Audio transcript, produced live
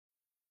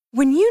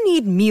When you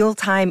need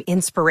mealtime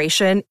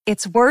inspiration,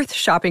 it's worth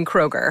shopping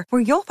Kroger,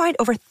 where you'll find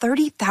over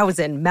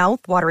 30,000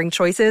 mouth-watering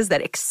choices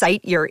that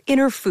excite your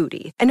inner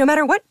foodie. And no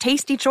matter what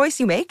tasty choice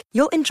you make,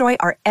 you'll enjoy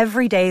our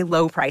everyday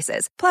low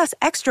prices, plus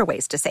extra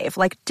ways to save,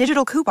 like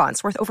digital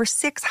coupons worth over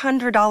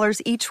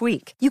 $600 each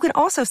week. You can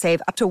also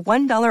save up to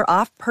 $1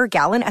 off per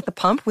gallon at the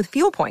pump with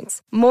fuel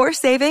points. More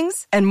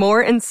savings and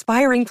more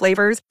inspiring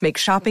flavors make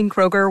shopping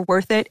Kroger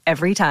worth it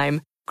every time.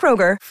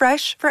 Kroger,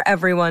 fresh for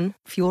everyone.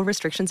 Fuel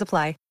restrictions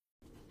apply.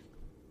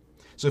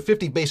 So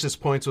 50 basis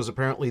points was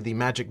apparently the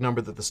magic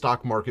number that the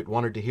stock market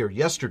wanted to hear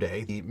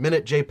yesterday. The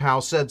minute Jay Powell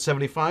said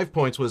 75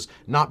 points was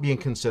not being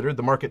considered,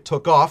 the market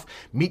took off.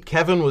 Meet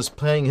Kevin was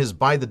playing his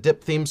Buy the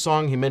Dip theme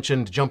song. He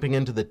mentioned jumping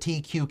into the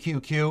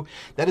TQQQ.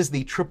 That is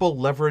the triple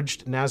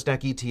leveraged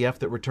NASDAQ ETF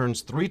that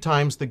returns 3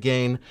 times the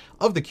gain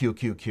of the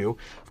QQQ.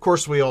 Of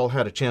course, we all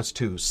had a chance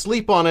to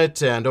sleep on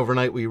it, and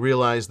overnight we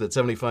realized that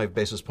 75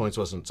 basis points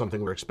wasn't something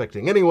we were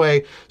expecting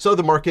anyway. So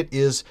the market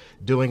is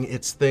doing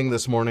its thing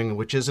this morning,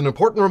 which is an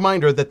important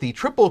reminder that the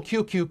triple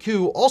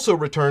QQQ also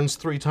returns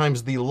 3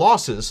 times the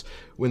losses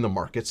when the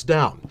market's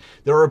down.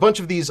 There are a bunch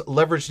of these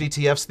leveraged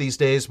ETFs these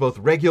days, both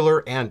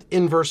regular and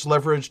inverse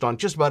leveraged on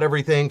just about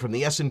everything from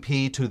the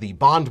S&P to the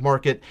bond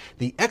market.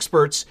 The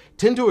experts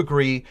tend to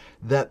agree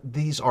that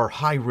these are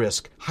high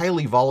risk,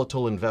 highly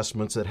volatile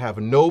investments that have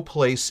no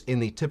place in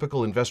the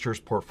typical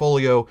investor's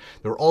portfolio.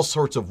 There are all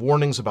sorts of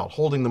warnings about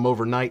holding them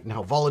overnight and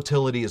how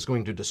volatility is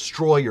going to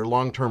destroy your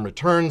long-term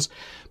returns.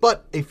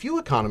 But a few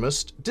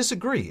economists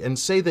disagree and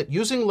say that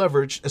using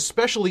leverage,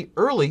 especially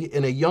early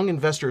in a young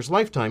investor's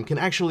lifetime, can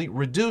actually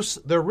reduce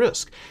their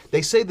risk.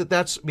 They say that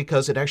that's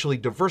because it actually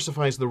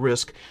diversifies the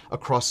risk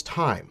across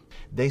time.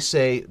 They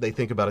say they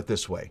think about it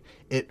this way.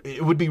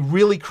 It would be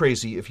really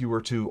crazy if you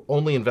were to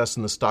only invest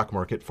in the stock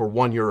market for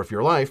 1 year of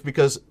your life,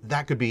 because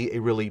that could be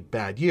a really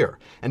bad year.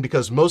 And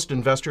because most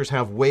investors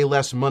have way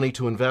less money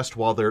to invest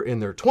while they're in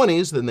their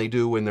 20s than they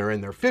do when they're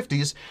in their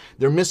 50s,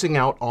 they're missing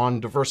out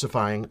on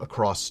diversifying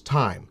across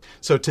time.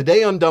 So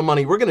today on Dumb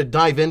Money, we're going to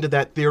dive into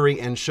that theory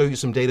and show you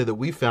some data that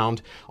we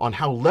found on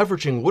how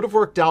leveraging would have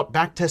worked out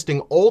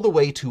backtesting all the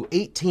way to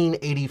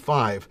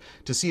 1885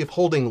 to see if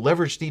holding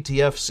leveraged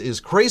ETFs is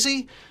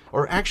crazy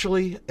or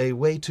actually a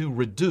way to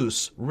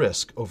reduce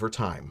risk over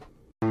time.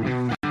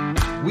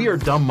 We are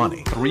Dumb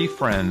Money. 3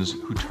 friends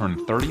who turned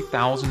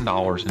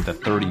 $30,000 into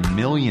 $30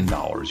 million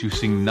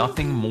using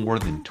nothing more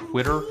than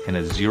Twitter and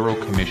a zero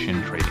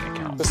commission trading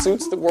account. The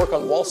suits that work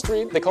on Wall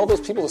Street, they call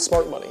those people the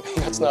smart money.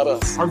 That's not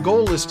us. Our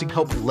goal is to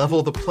help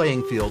level the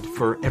playing field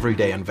for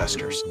everyday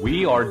investors.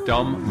 We are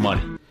Dumb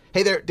Money.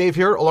 Hey there, Dave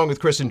here, along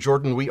with Chris and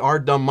Jordan. We are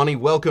Dumb Money.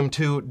 Welcome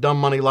to Dumb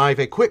Money Live.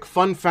 A quick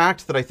fun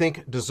fact that I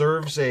think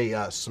deserves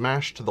a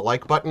smash to the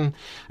like button.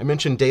 I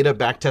mentioned data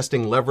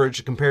backtesting leverage.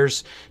 It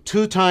compares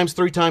 2 times,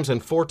 3 times,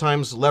 and 4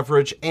 times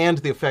leverage and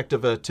the effect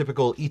of a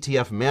typical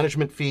ETF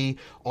management fee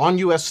on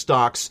U.S.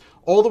 stocks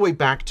all the way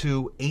back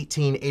to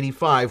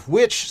 1885,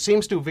 which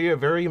seems to be a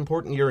very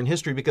important year in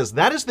history because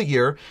that is the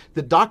year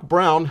that Doc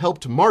Brown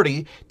helped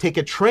Marty take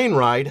a train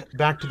ride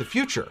back to the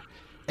future.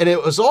 And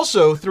it was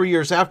also 3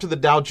 years after the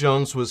Dow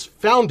Jones was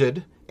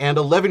founded and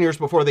 11 years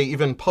before they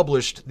even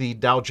published the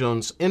Dow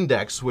Jones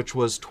Index, which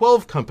was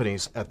 12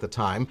 companies at the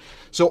time.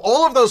 So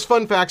all of those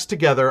fun facts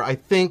together, I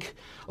think,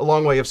 a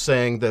long way of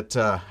saying that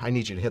I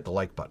need you to hit the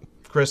like button.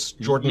 Chris,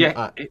 Jordan.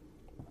 Yeah,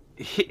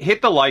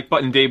 hit the like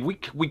button, Dave.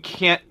 We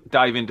can't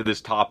dive into this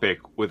topic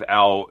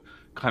without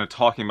kind of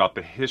talking about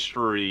the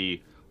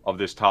history of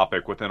this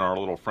topic within our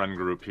little friend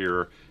group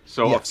here.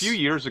 So yes. A few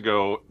years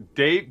ago,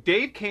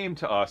 Dave came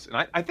to us,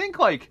 and I think,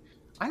 like,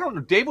 I don't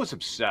know, Dave was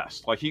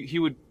obsessed. Like, he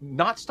would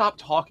not stop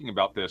talking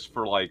about this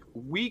for, like,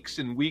 weeks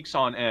and weeks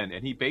on end,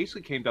 and he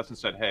basically came to us and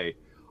said, hey,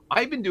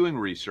 I've been doing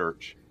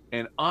research,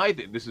 and I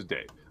think, this is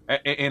Dave,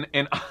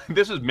 and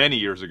this is many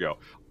years ago,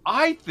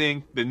 I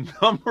think the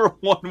number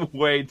one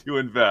way to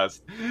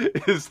invest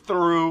is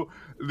through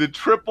the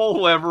triple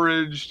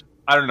leveraged,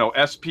 I don't know,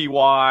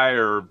 SPY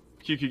or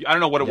QQ, I don't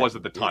know what it was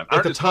at the time.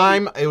 At the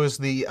time, it was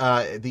the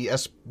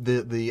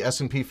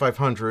S&P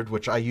 500,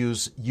 which I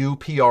use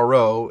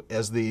UPRO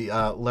as the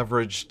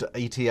leveraged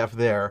ETF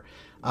there.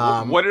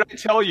 What did I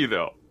tell you,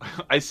 though?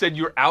 I said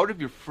you're out of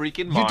your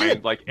freaking mind. You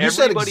did. Like you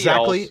everybody said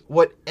exactly else.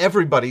 What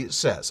everybody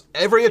says.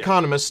 Every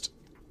economist,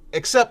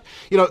 except,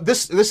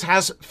 this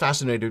has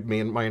fascinated me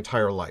in my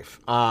entire life.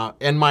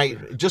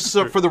 And just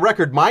so for the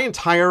record, my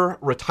entire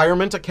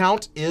retirement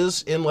account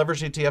is in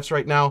leveraged ETFs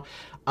right now.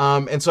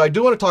 And so I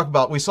do want to talk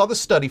about, we saw this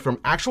study from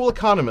actual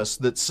economists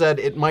that said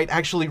it might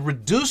actually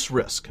reduce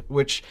risk,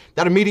 which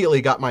that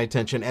immediately got my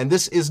attention. And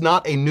this is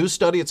not a new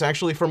study. It's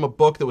actually from a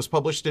book that was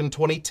published in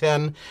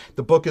 2010.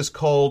 The book is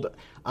called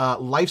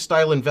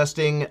Lifestyle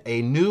Investing,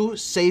 a new,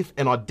 safe,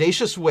 and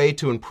audacious way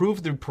to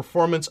improve the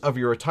performance of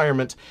your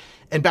retirement.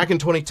 And back in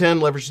 2010,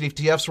 leveraged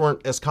ETFs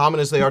weren't as common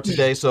as they are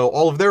today, so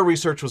all of their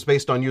research was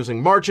based on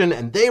using margin,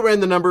 and they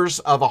ran the numbers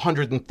of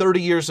 130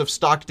 years of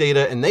stock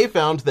data, and they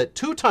found that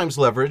 2 times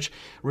leverage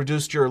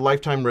reduced your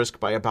lifetime risk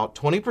by about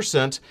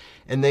 20%,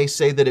 and they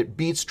say that it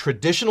beats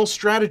traditional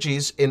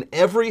strategies in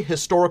every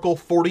historical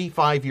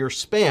 45-year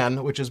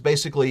span, which is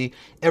basically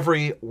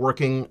every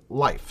working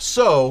life.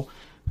 So,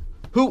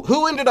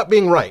 who ended up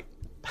being right?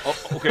 Oh,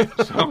 okay,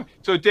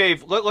 so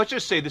Dave, let's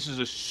just say this is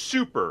a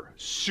super,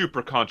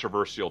 super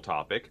controversial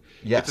topic.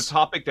 Yes. It's a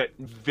topic that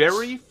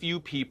very few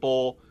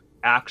people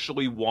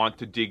actually want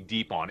to dig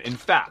deep on. In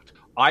fact,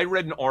 I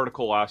read an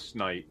article last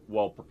night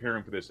while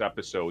preparing for this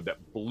episode that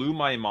blew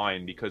my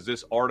mind, because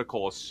this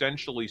article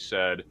essentially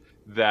said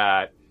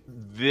that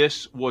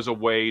this was a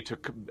way to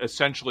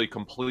essentially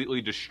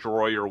completely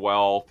destroy your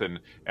wealth, and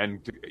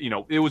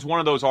it was one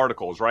of those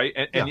articles, right?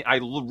 And I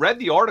read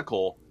the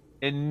article,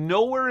 and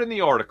nowhere in the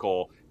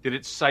article did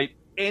it cite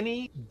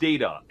any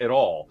data at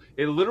all.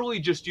 It literally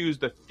just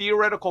used the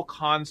theoretical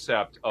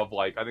concept of,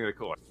 like, I think they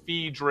call it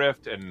fee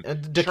drift and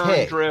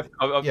decay. Churn drift.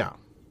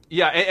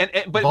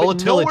 But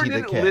volatility nowhere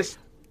did decay. it list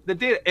the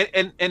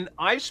data. And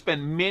I've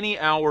spent many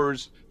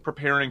hours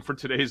preparing for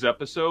today's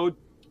episode.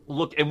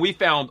 Look, and we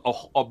found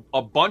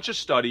a bunch of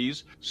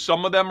studies.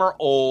 Some of them are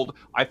old.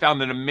 I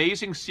found an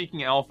amazing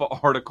Seeking Alpha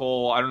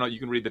article. I don't know, you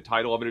can read the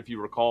title of it if you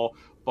recall,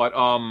 but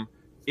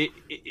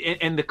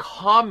and the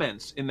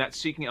comments in that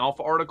Seeking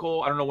Alpha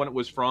article, I don't know when it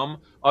was from,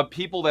 of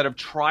people that have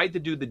tried to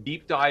do the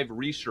deep dive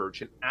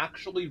research and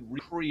actually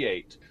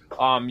recreate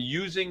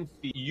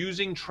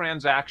using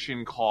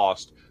transaction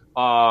cost,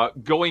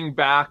 going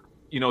back.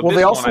 Well,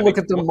 they also look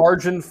at the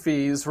margin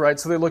fees, right?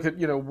 So they look at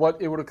what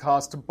it would have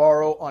cost to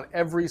borrow on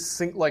every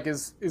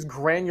is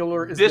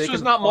granular as this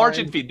was not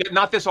margin fee,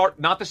 not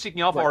the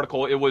Seeking Alpha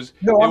article. It was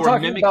I'm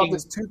talking about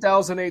this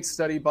 2008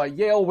 study by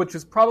Yale, which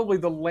is probably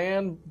the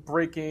land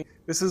breaking.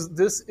 This is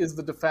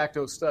the de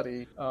facto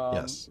study.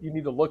 Yes. You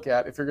need to look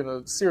at if you're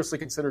going to seriously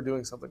consider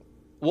doing something.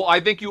 Well, I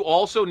think you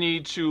also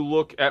need to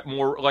look at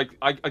more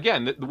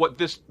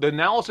the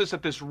analysis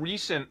that this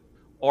recent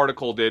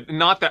article did.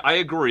 Not that I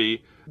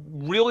agree.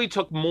 Really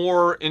took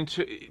more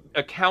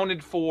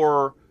accounted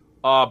for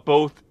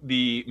both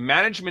the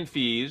management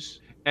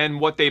fees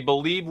and what they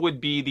believe would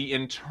be the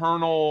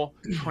internal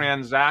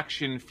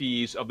transaction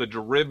fees of the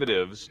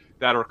derivatives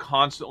that are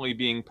constantly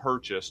being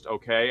purchased.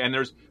 Okay, and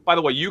by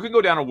the way, you can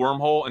go down a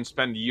wormhole and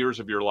spend years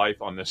of your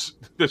life on this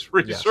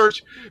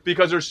research,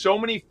 because there's so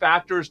many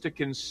factors to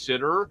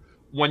consider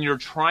when you're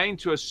trying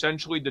to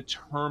essentially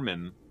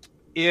determine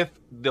if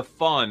the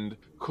fund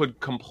could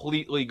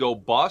completely go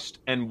bust,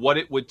 and what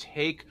it would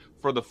take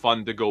for the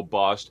fund to go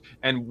bust,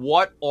 and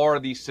what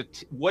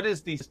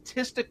is the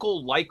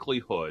statistical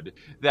likelihood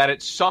that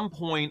at some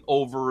point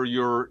over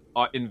your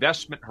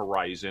investment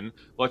horizon,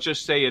 let's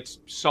just say it's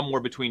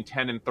somewhere between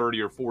 10 and 30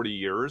 or 40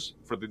 years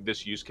for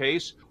this use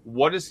case,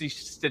 what is the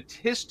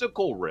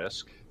statistical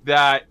risk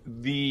that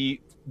the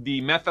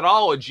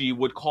methodology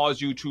would cause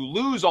you to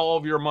lose all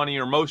of your money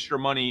or most of your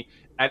money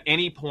at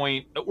any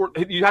point, or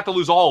you have to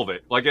lose all of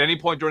it, like at any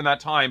point during that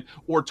time,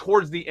 or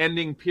towards the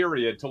ending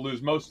period to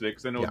lose most of it,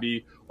 because then it would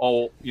be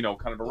all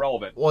kind of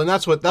irrelevant. Well, and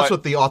that's what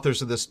the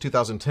authors of this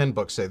 2010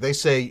 book say. They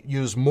say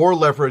use more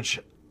leverage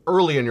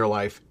early in your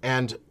life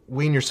and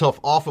wean yourself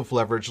off of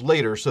leverage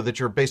later, so that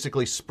you're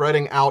basically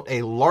spreading out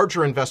a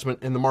larger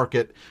investment in the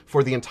market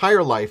for the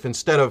entire life,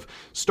 instead of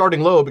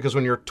starting low, because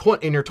when you're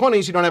in your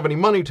 20s you don't have any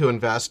money to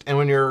invest, and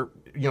when you're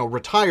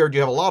retired you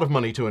have a lot of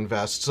money to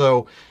invest.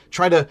 So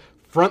try to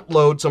front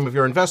load some of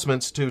your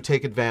investments to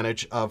take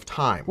advantage of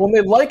time. Well,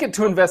 they like it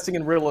to investing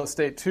in real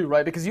estate too,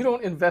 right? Because you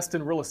don't invest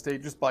in real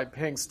estate just by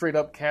paying straight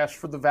up cash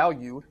for the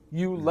value.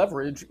 You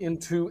leverage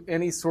into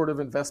any sort of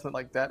investment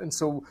like that. And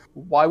so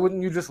why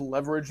wouldn't you just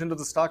leverage into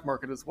the stock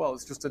market as well?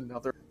 It's just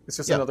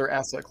another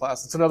asset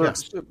class. It's another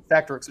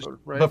factor exposure,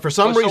 right? But for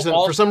some reason,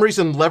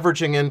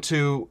 leveraging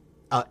into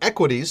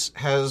equities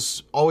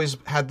has always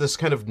had this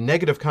kind of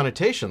negative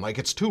connotation. Like,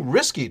 it's too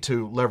risky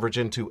to leverage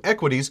into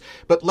equities,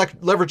 but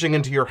leveraging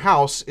into your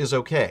house is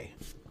okay.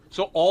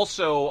 So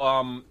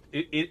also,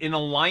 in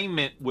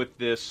alignment with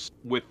this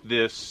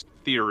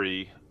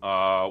theory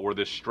or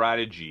this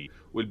strategy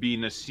would be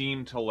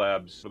Nassim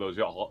Taleb's, for those of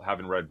y'all who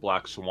haven't read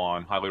Black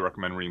Swan, highly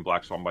recommend reading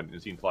Black Swan by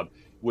Nassim Taleb,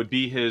 would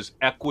be his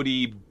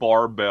equity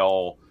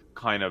barbell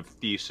kind of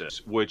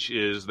thesis, which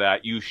is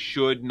that you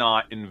should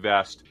not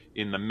invest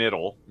in the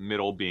middle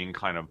being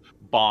kind of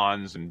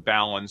bonds and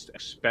balanced,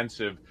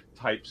 expensive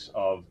types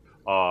of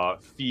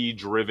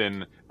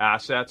fee-driven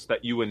assets,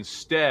 that you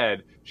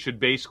instead should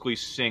basically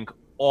sink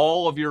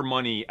all of your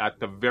money at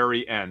the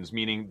very ends,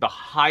 meaning the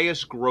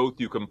highest growth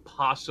you can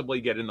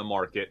possibly get in the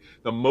market,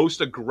 the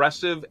most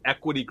aggressive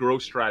equity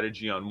growth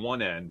strategy on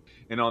one end,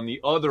 and on the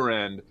other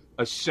end,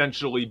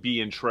 essentially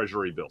be in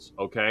treasury bills.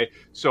 Okay.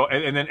 So,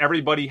 and then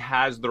everybody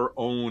has their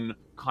own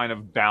kind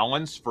of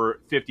balance for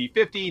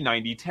 50-50,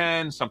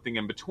 90-10, something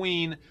in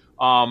between.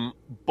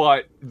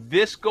 But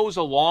this goes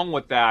along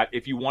with that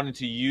if you wanted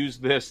to use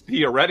this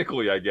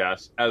theoretically, I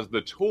guess, as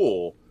the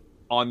tool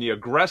on the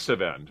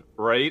aggressive end,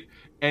 right?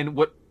 And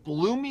what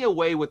blew me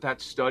away with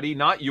that study,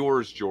 not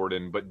yours,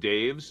 Jordan, but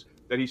Dave's,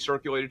 that he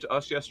circulated to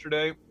us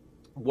yesterday,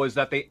 was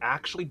that they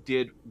actually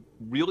did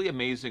really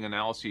amazing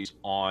analyses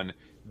on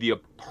the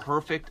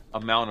perfect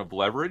amount of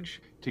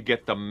leverage to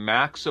get the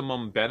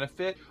maximum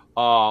benefit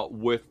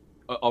with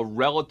a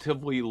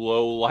relatively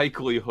low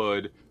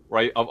likelihood,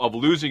 right, of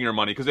losing your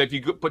money. Because if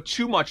you put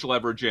too much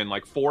leverage in,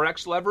 like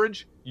 4x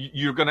leverage,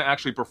 you're going to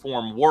actually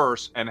perform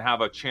worse and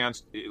have a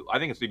chance. I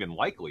think it's even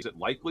likely. Is it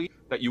likely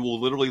that you will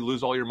literally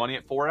lose all your money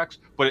at 4x?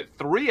 But at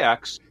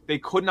 3x, they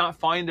could not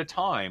find a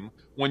time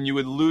when you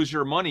would lose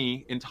your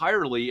money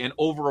entirely. And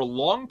over a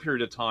long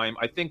period of time,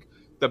 I think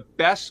the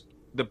best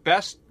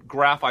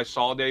graph I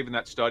saw, Dave, in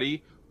that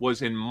study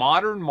was in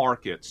modern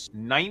markets,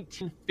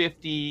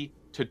 1950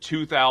 to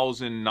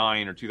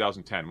 2009 or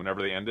 2010,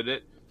 whenever they ended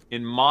it.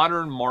 In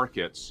modern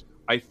markets,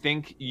 I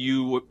think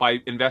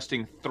by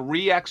investing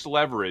 3x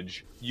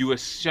leverage, you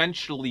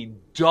essentially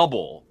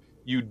double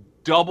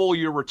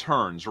your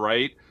returns,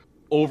 right,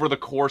 over the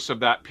course of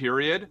that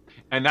period.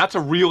 And that's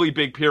a really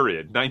big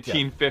period,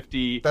 1950.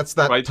 Yeah. That's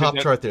that right? top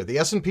chart there. The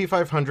S&P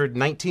 500,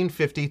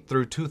 1950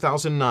 through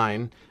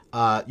 2009.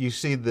 You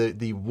see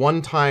the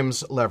 1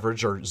 times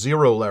leverage or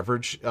zero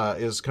leverage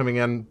is coming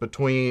in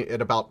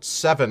at about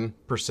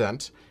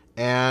 7%,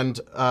 and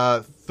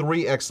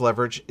 3x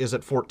leverage is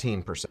at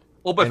 14%.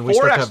 Well, but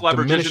 4x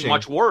leverage isn't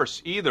much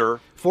worse either.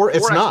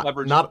 It's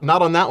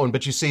not on that one,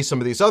 but you see some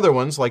of these other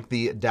ones, like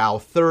the Dow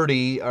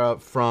 30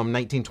 from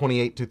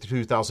 1928 to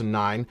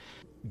 2009.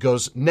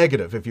 Goes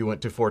negative if you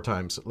went to 4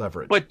 times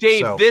leverage. But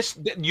Dave,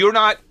 you're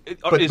not.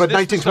 But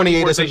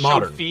 1928 isn't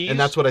modern, and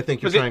that's what I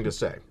think you're trying to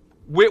say.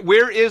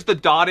 Where is the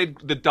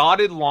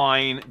dotted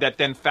line that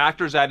then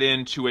factors that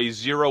into a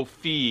zero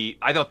fee?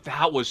 I thought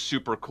that was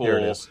super cool. Here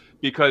it is.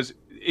 Because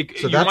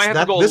this is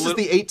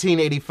the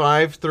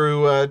 1885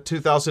 through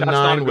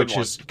 2009, which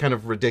is kind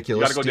of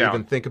ridiculous to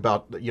even think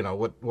about.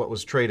 What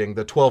was trading,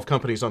 the 12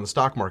 companies on the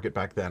stock market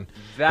back then.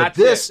 But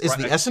this is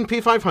the S&P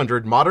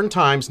 500 modern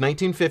times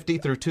 1950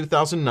 through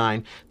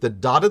 2009. The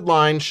dotted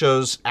line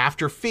shows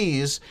after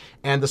fees,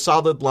 and the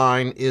solid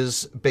line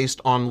is based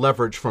on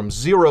leverage from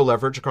zero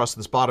leverage across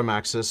this bottom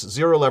axis,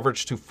 zero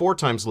leverage to 4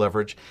 times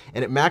leverage,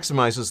 and it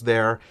maximizes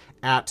there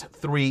at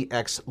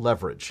 3x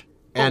leverage.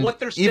 And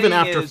even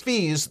after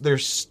fees,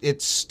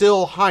 it's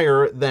still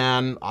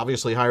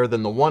obviously higher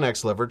than the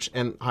 1x leverage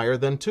and higher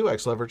than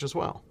 2x leverage as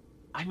well.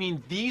 I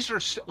mean,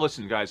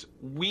 listen, guys,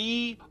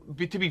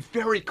 to be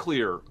very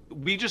clear,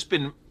 we've just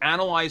been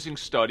analyzing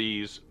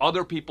studies,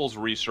 other people's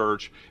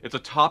research. It's a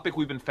topic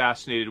we've been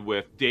fascinated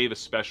with, Dave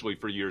especially,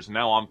 for years.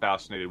 Now I'm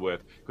fascinated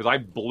with, because I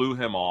blew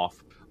him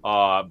off.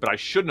 But I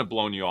shouldn't have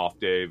blown you off,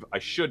 Dave. I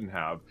shouldn't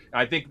have. And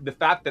I think the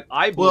fact that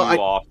I blew you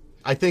off.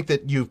 I think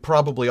that you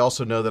probably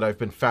also know that I've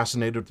been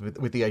fascinated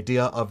with the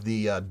idea of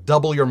the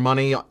double your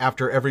money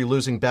after every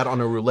losing bet on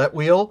a roulette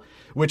wheel,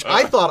 which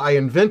I thought I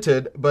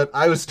invented, but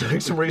I was doing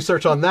some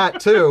research on that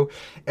too.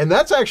 And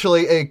that's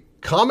actually a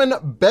common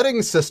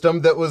betting system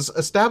that was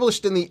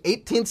established in the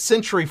 18th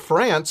century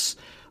France.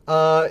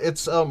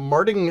 It's a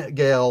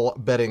martingale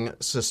betting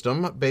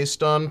system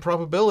based on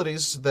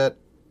probabilities that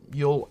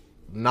you'll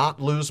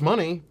not lose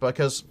money,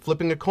 because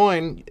flipping a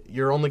coin,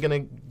 you're only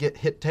going to get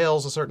hit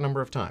tails a certain number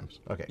of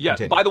times. Okay. Yeah.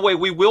 Continue. By the way,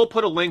 we will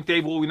put a link,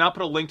 Dave. Will we not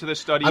put a link to this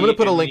study? I'm going to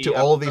put a link to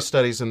all of these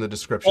studies in the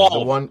description.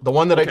 The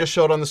one that I just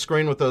showed on the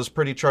screen with those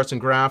pretty charts and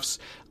graphs,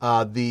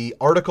 the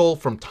article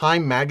from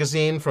Time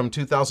Magazine from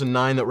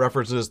 2009 that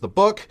references the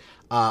book,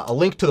 a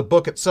link to the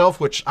book itself,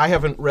 which I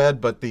haven't read,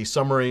 but the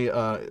summary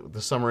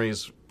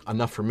is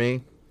enough for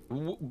me.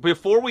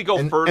 Before we go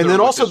further, and then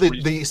also the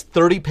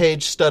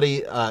 30-page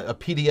study, a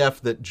PDF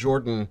that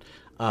Jordan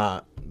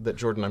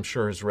I'm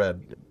sure has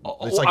read.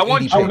 It's like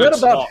I read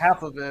about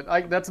half of it.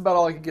 That's about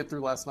all I could get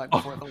through last night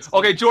before.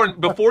 Okay, Jordan,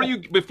 before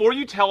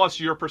you tell us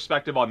your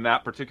perspective on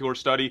that particular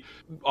study,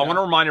 I want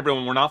to remind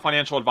everyone we're not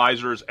financial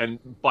advisors, and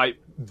by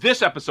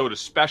this episode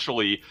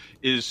especially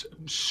is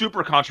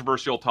super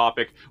controversial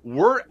topic.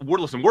 We're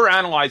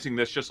analyzing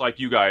this just like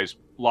you guys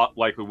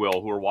likely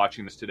will, who are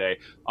watching this today.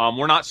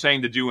 We're not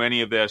saying to do any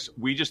of this.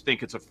 We just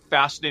think it's a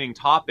fascinating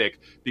topic,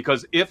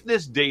 because if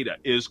this data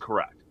is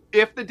correct,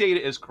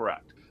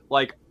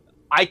 like,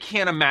 I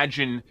can't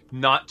imagine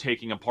not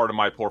taking a part of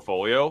my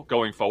portfolio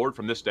going forward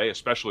from this day,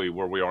 especially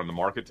where we are in the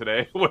market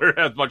today, where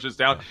as much as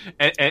down.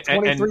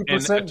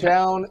 23%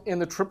 down in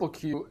the triple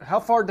Q. How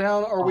far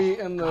down are we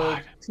in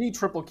the T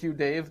triple Q,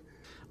 Dave?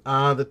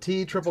 The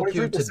T triple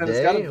Q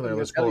today.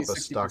 Let's pull up a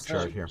stock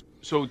chart here.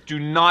 So do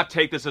not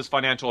take this as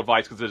financial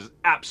advice, because it is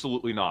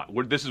absolutely not.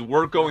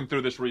 We're going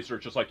through this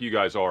research just like you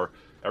guys are.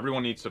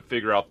 Everyone needs to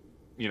figure out,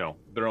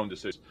 their own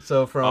decisions.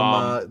 So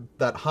from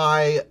that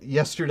high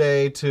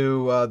yesterday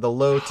to the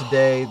low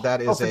today, that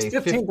is a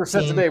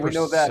 15% today. We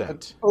know that.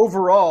 But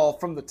overall,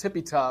 from the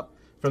tippy top,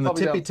 from the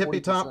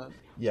tippy top,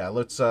 Yeah,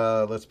 let's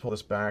pull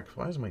this back.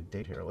 Why is my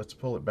date here? Let's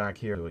pull it back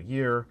here to a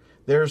year.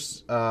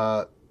 There's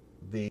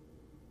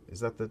is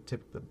that the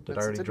tip? Did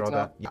I already draw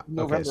that? Yeah.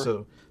 November.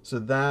 Okay, so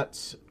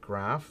that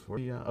graph.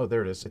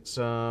 There it is. It's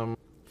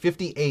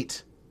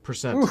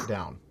 58%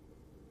 down.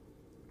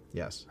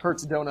 Yes.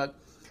 Hertz donut.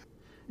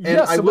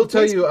 And I will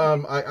tell you,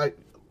 I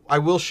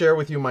will share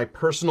with you my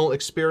personal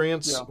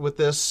experience with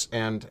this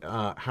and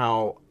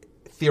how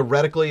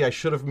theoretically I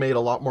should have made a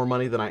lot more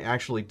money than I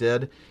actually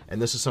did.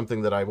 And this is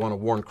something that I want to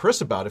warn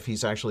Chris about if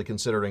he's actually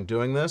considering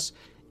doing this,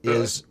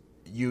 is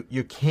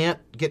you can't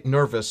get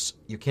nervous,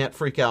 you can't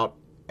freak out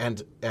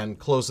and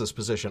close this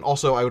position.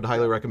 Also, I would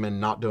highly recommend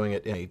not doing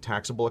it in a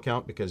taxable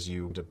account because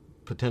you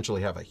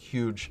potentially have a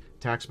huge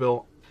tax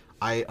bill.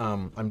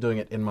 I'm doing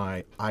it in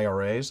my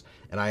IRAs,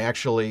 and I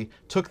actually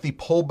took the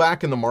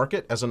pullback in the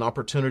market as an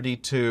opportunity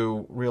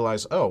to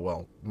realize, oh,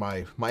 well,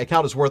 my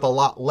account is worth a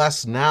lot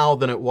less now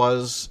than it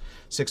was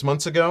 6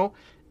 months ago.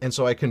 And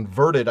so I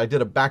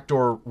did a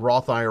backdoor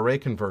Roth IRA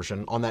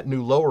conversion on that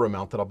new lower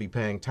amount that I'll be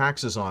paying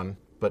taxes on,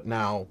 but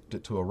now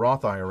to a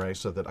Roth IRA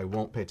so that I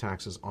won't pay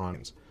taxes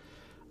on.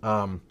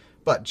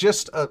 But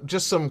just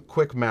some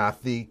quick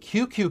math. The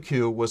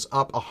QQQ was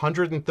up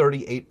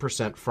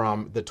 138%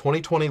 from the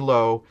 2020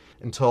 low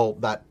until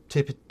that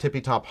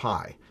tippy top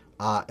high.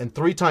 And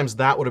 3 times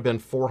that would have been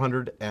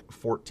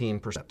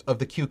 414% of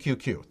the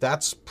QQQ.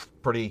 That's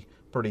pretty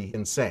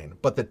insane.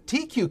 But the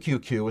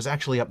TQQQ was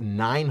actually up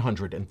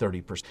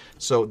 930%.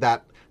 So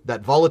that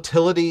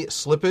volatility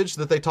slippage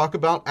that they talk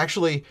about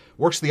actually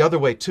works the other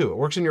way too. It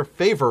works in your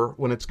favor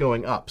when it's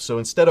going up. So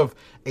instead of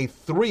a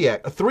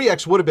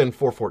 3x would have been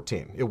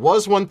 414. It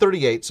was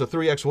 138, so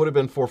 3x would have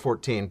been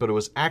 414, but it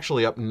was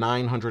actually up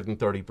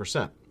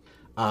 930%.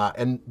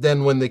 And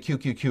then when the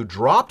QQQ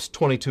dropped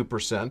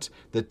 22%,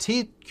 the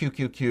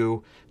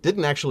TQQQ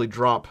didn't actually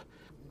drop.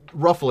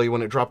 Roughly,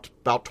 when it dropped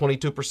about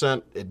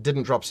 22%, it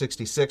didn't drop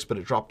 66, but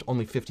it dropped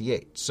only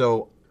 58.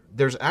 So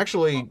there's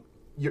actually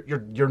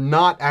you're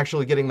not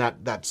actually getting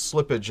that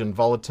slippage and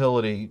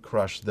volatility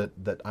crush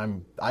that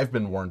I've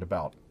been warned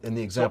about in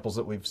the examples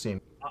that we've seen.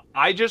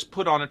 I just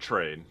put on a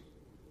trade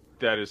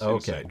that is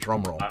okay. Insane.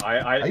 Drum roll.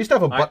 I used to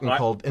have a button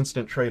called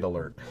Instant Trade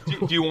Alert.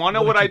 Do you want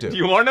to know do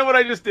you want to know what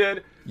I just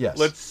did? Yes.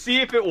 Let's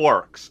see if it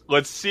works.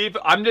 Let's see if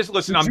I'm doing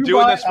this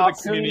for the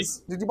community.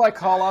 Did you buy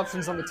call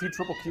options on the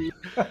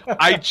TQQQ?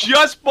 I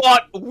just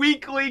bought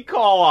weekly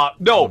call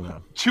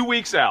 2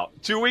 weeks out.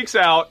 2 weeks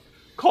out.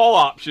 Call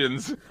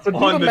options so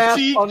on the math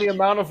on the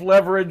amount of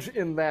leverage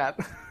in that.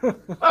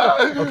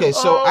 Okay,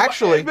 so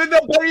actually,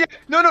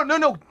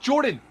 no,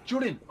 Jordan,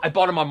 I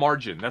bought them on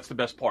margin. That's the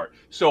best part.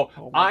 So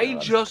I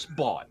just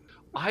bought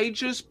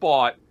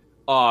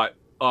on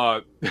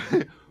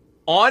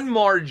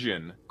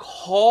margin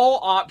call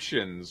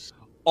options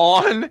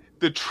on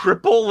the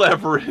triple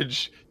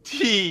leverage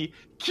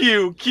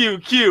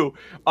TQQQ.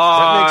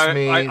 That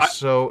makes me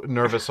so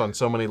nervous on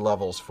so many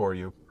levels for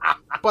you.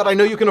 But I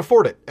know you can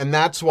afford it. And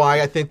that's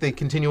why I think the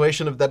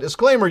continuation of that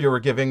disclaimer you were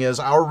giving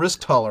is our risk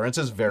tolerance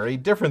is very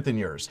different than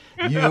yours.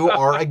 You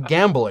are a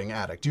gambling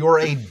addict. You are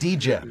a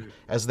degen,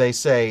 as they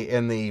say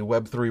in the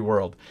Web3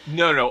 world.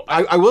 No.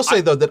 I will say,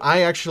 though, that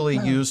I actually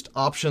used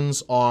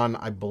options on,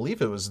 I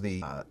believe it was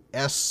the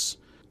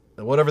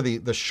whatever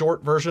the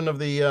short version of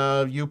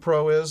the U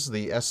Pro is,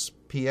 the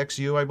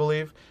SPXU, I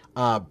believe,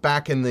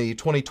 back in the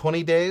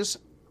 2020 days.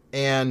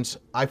 And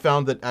I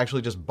found that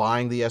actually just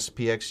buying the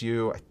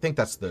SPXU, I think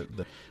that's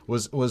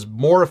was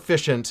more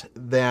efficient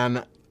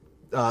than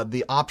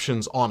the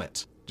options on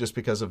it, just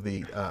because of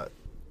the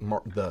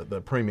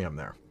premium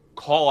there.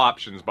 Call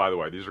options, by the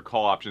way, these are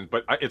call options,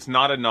 but it's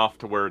not enough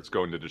to where it's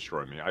going to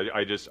destroy me.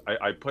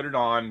 I put it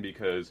on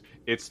because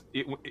it's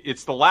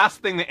the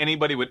last thing that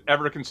anybody would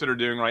ever consider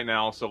doing right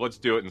now. So let's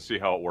do it and see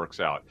how it works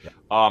out. Yeah.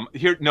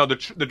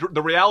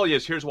 The reality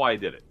is, here's why I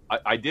did it.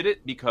 I did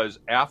it because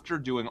after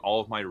doing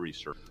all of my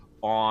research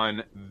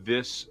on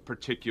this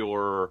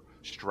particular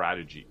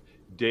strategy,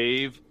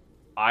 Dave,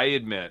 I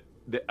admit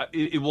that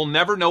it will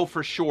never know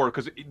for sure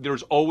because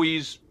there's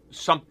always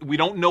we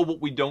don't know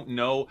what we don't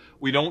know.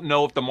 We don't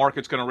know if the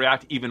market's going to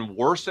react even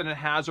worse than it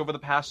has over the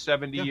past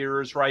 70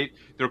 years, right?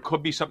 There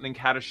could be something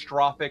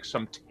catastrophic,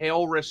 some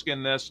tail risk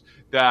in this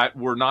that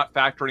we're not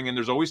factoring in.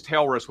 There's always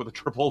tail risk with a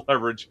triple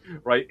leverage,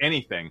 right?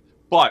 Anything.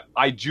 But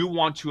I do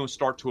want to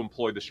start to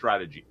employ the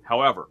strategy.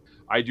 However,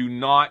 I do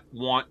not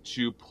want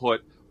to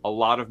put a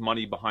lot of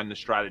money behind the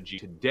strategy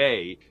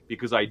today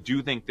because I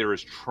do think there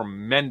is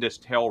tremendous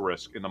tail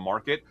risk in the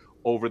market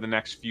over the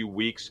next few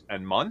weeks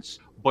and months.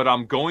 But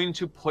I'm going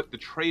to put the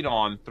trade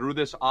on through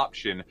this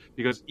option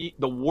because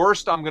the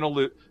most I'm going to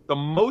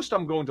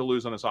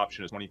lose on this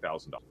option is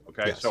 $20,000.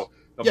 Okay, yes. So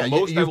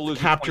most I will lose.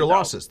 Capped your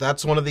losses.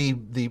 That's one of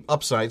the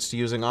upsides to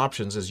using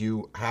options is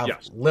you have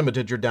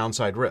limited your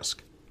downside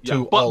risk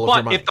to all of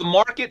your money. If the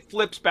market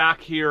flips back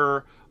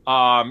here,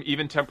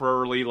 even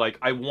temporarily, like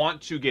I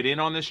want to get in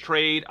on this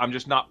trade, I'm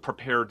just not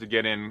prepared to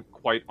get in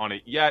quite on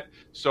it yet.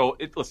 So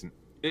it's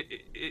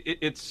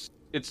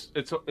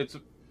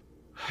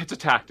a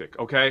tactic,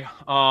 okay?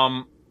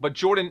 But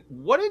Jordan,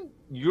 what did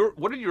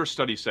your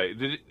study say?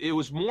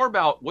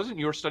 Wasn't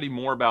your study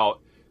more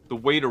about the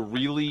way to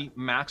really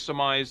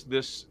maximize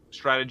this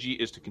strategy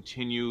is to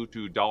continue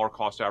to dollar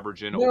cost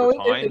average in over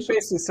time? It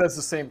basically says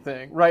the same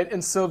thing, right?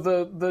 And so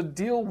the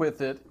deal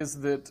with it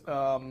is that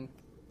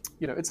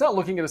it's not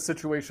looking at a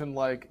situation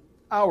like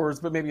ours,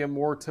 but maybe a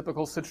more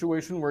typical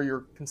situation where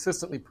you're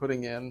consistently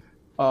putting in.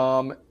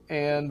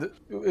 And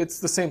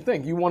it's the same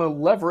thing. You want to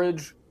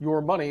leverage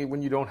your money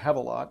when you don't have a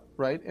lot,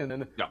 right? And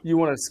then you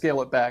want to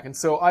scale it back. And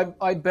so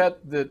I bet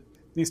that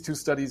these two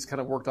studies kind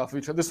of worked off of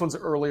each other. This one's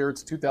earlier,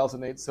 it's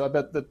 2008. So I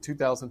bet the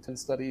 2010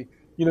 study,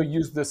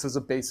 used this as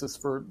a basis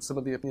for some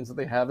of the opinions that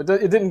they have. It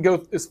didn't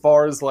go as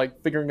far as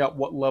like figuring out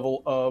what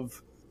level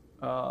of,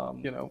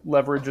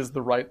 leverage is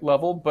the right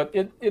level, but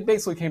it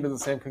basically came to the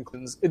same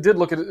conclusions. It did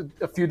look at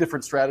a few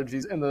different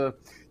strategies, and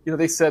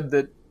they said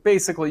that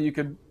basically you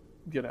could,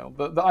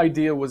 the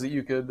idea was that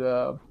you could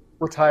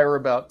retire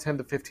about 10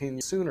 to 15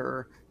 years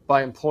sooner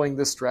by employing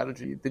this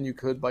strategy than you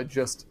could by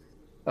just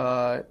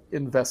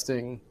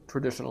investing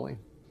traditionally.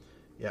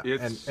 Yeah,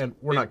 and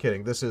we're not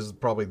kidding. This is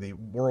probably the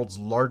world's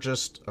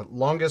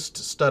longest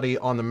study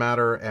on the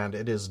matter, and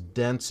it is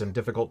dense and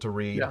difficult to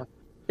read. Yeah.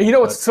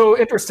 And so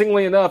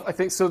interestingly enough, I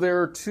think so there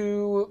are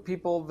two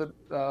people that,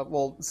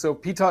 so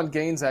Piton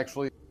Gaines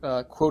actually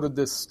quoted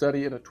this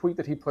study in a tweet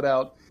that he put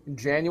out in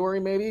January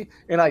maybe,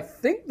 and I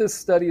think this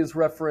study is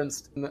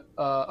referenced in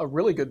a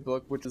really good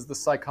book, which is The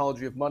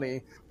Psychology of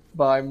Money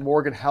by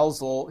Morgan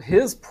Housel.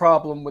 His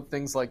problem with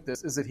things like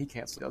this is that he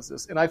can't does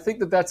this. And I think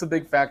that that's a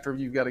big factor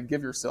you've got to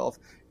give yourself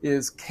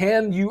is,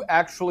 can you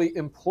actually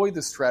employ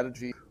this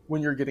strategy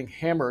when you're getting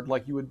hammered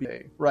like you would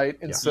be, right?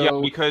 And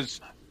so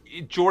because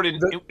Jordan,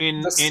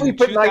 the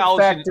sleep at night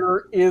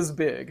factor is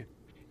big.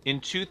 In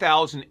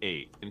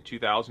 2008,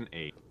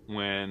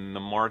 when the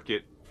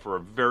market for a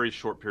very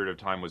short period of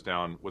time was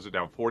down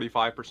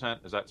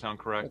 45%? Does that sound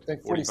correct? I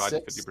think 45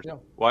 to 50%. Yeah.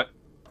 What?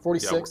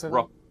 46,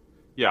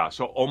 Yeah,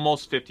 so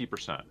almost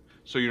 50%.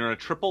 So you're in a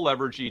triple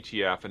leverage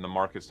ETF and the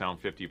market's down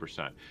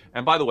 50%.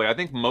 And by the way, I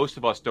think most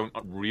of us don't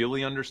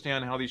really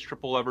understand how these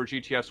triple leverage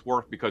ETFs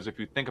work, because if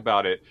you think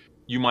about it,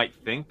 you might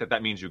think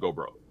that means you go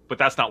broke. But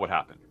that's not what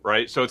happened,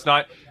 right? So it's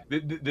not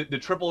the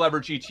triple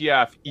leverage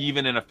ETF,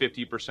 even in a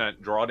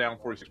 50%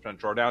 drawdown, 46%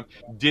 drawdown,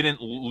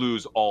 didn't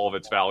lose all of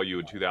its value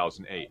in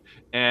 2008.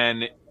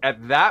 And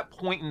at that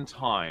point in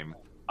time,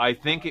 I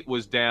think it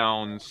was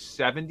down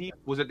 70.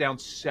 Was it down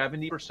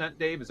 70%,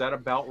 Dave? Is that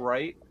about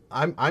right?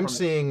 I'm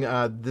seeing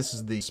this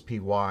is the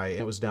SPY.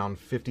 It was down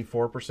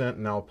 54%, and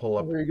now I'll pull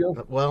up. There you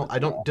go. Well,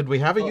 did we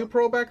have a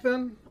UPRO back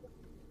then?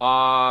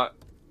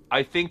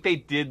 I think they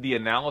did the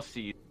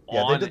analyses.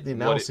 Yeah, they did the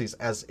analyses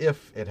as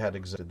if it had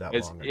existed that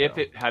long ago. As if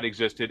it had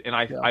existed. And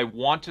I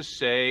want to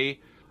say,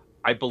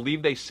 I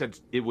believe they said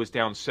it was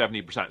down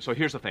 70%. So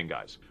here's the thing,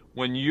 guys.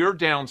 When you're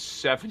down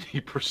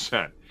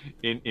 70%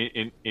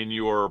 in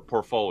your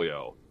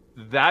portfolio,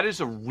 that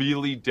is a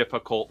really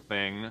difficult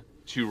thing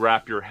to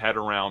wrap your head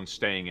around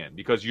staying in,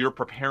 because you're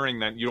preparing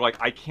that. You're like,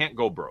 I can't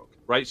go broke,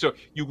 right? So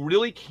you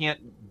really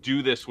can't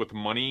do this with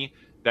money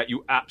that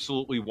you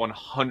absolutely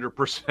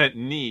 100%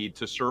 need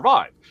to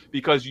survive,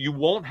 because you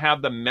won't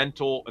have the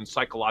mental and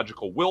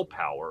psychological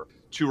willpower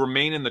to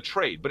remain in the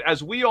trade. But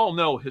as we all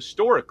know,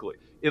 historically,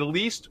 at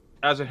least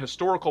as a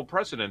historical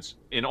precedence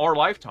in our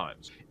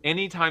lifetimes,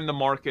 anytime the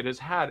market has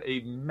had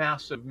a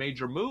massive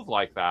major move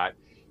like that,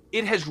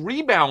 it has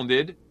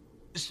rebounded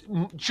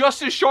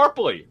just as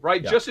sharply,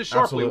 right? Yeah, just as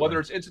sharply, absolutely. Whether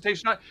it's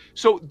instantaneous or not.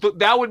 So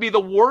that would be the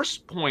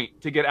worst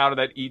point to get out of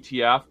that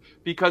ETF,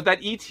 because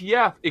that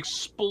ETF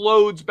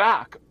explodes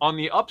back on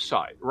the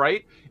upside,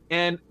 right?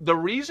 And the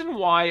reason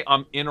why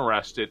I'm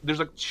interested,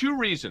 there's two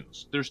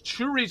reasons. There's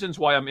two reasons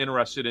why I'm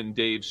interested in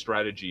Dave's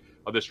strategy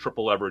of this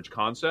triple leverage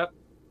concept.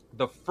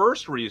 The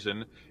first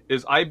reason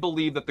is I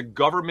believe that the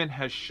government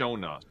has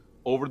shown us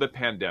over the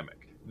pandemic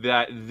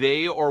that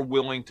they are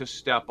willing to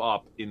step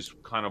up in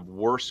kind of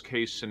worst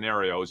case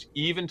scenarios,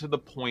 even to the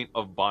point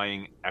of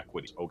buying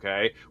equities,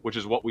 okay? Which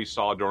is what we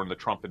saw during the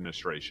Trump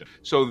administration.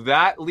 So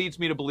that leads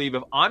me to believe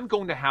if I'm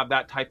going to have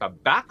that type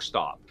of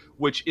backstop,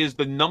 which is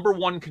the number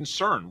one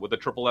concern with a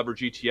triple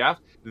leverage ETF,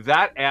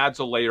 that adds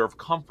a layer of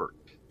comfort.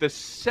 The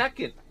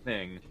second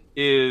thing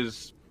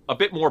is a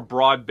bit more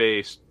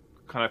broad-based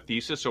kind of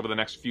thesis over the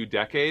next few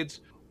decades,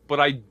 but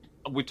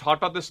we talked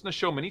about this in the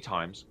show many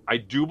times. I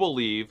do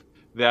believe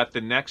that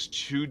the next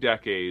 2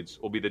 decades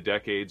will be the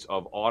decades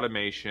of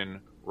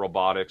automation,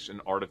 robotics, and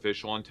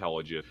artificial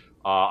intelligence.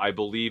 I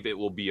believe it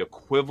will be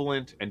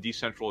equivalent, and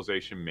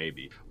decentralization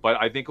maybe,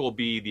 but I think it will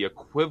be the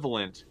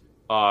equivalent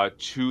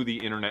to the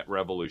internet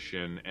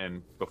revolution,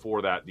 and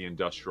before that, the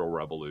industrial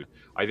revolution.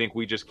 I think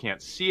we just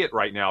can't see it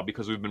right now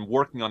because we've been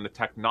working on the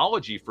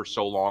technology for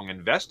so long,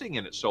 investing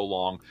in it so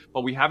long,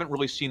 but we haven't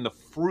really seen the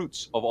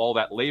fruits of all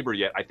that labor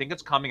yet. I think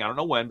it's coming. I don't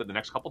know when, but the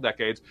next couple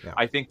decades. Yeah.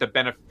 I think the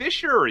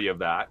beneficiary of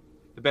that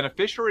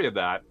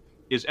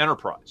is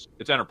enterprise.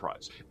 It's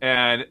enterprise.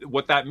 And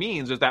what that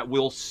means is that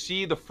we'll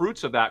see the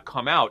fruits of that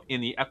come out in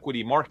the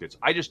equity markets.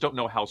 I just don't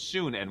know how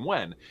soon and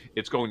when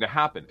it's going to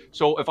happen.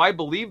 So if I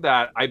believe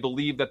that, I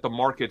believe that the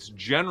markets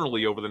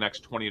generally over the next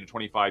 20 to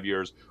 25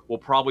 years will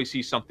probably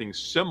see something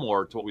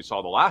similar to what we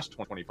saw the last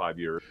 25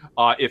 years,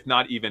 if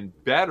not even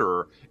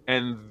better.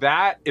 And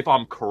that, if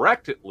I'm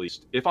correct, at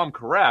least, if I'm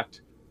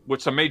correct, with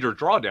some major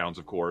drawdowns,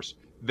 of course,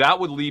 that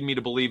would lead me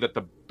to believe that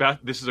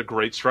this is a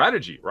great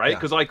strategy, right?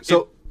 Because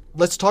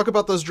let's talk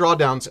about those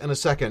drawdowns in a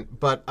second.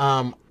 But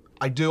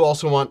I do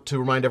also want to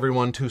remind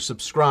everyone to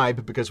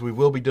subscribe, because we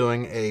will be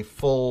doing a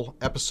full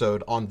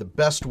episode on the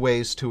best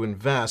ways to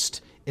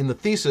invest in the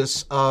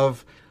thesis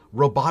of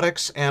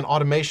robotics and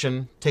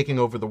automation taking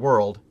over the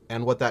world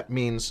and what that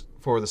means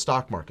for the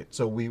stock market.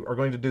 So we are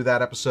going to do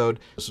that episode.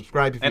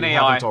 Subscribe if you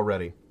haven't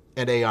already.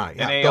 And AI.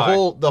 Yeah.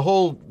 AI. The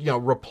whole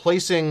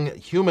replacing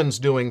humans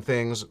doing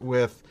things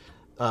with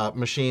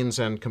machines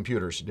and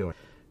computers doing.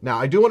 Now,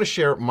 I do want to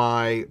share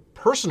my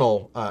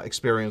personal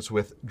experience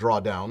with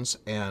drawdowns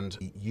and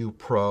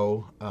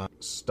UPRO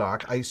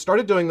stock. I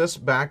started doing this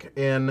back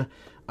in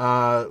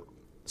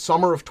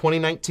summer of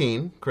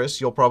 2019.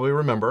 Chris, you'll probably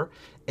remember.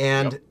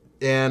 And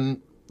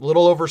in a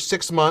little over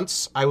 6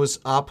 months, I was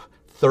up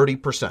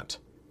 30%,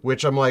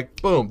 which I'm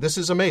like, boom, this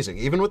is amazing.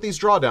 Even with these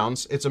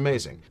drawdowns, it's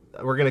amazing.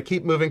 We're going to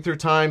keep moving through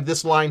time.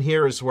 This line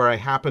here is where I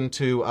happen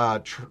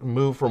to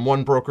move from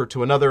one broker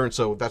to another, and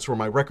so that's where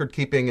my record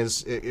keeping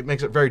is. It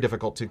makes it very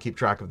difficult to keep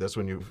track of this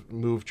when you've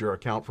moved your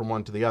account from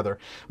one to the other.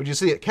 But you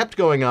see it kept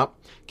going up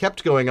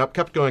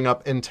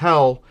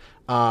until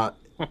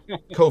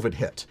COVID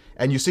hit.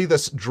 And you see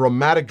this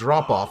dramatic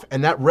drop-off,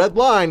 and that red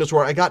line is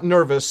where I got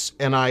nervous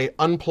and I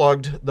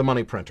unplugged the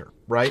money printer,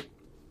 right?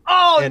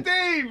 Oh,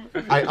 Dave!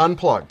 I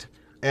unplugged.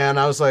 And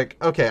I was like,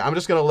 okay, I'm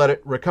just going to let it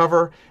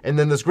recover. And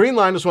then this green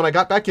line is when I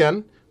got back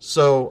in.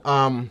 So,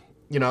 I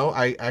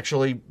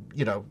actually,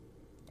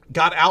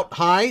 got out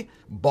high,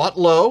 bought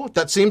low.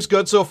 That seems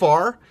good so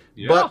far.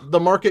 Yeah. But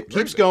the market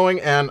keeps going,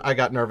 and I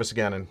got nervous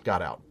again and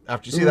got out.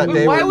 After you see that,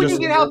 Dave. Why would you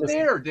get out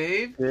there,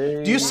 Dave?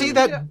 Do you see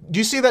that? Do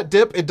you see that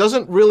dip? It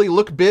doesn't really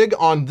look big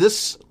on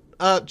this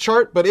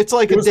chart, but it's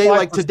like a day 5%.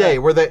 Like today,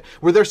 where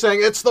they're saying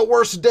it's the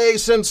worst day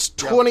since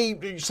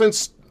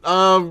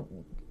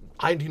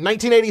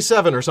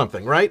 1987 or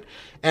something, right?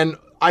 And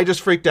I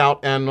just freaked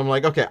out, and I'm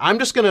like, okay, I'm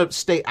just going to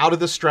stay out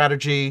of this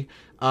strategy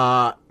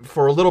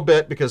for a little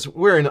bit, because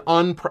we're in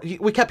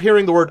we kept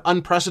hearing the word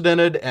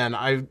unprecedented, and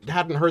I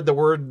hadn't heard the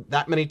word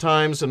that many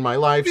times in my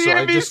life, so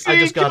I just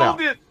got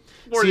out.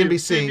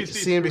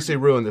 CNBC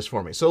ruined this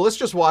for me. So let's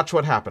just watch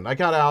what happened. I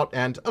got out,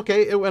 and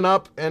okay, it went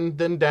up and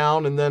then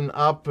down and then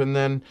up, and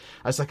then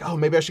I was like, oh,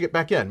 maybe I should get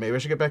back in.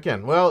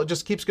 Well, it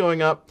just keeps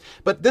going up.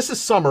 But this is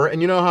summer,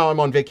 and you know how I'm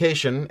on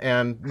vacation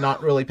and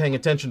not really paying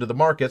attention to the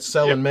markets,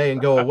 sell in May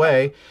and go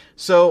away.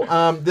 So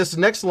this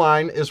next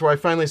line is where I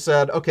finally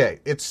said, okay,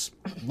 it's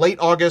late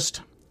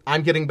August.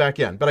 I'm getting back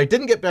in. But I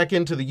didn't get back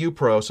into the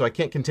UPRO, so I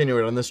can't continue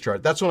it on this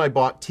chart. That's when I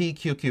bought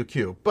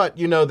TQQQ. But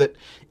you know that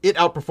it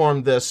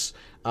outperformed the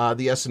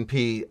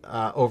S&P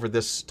over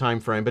this time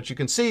frame. But you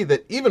can see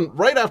that even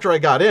right after I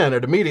got in,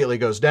 it immediately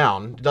goes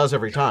down. It does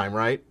every time,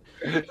 right?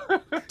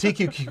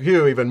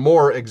 TQQQ even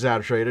more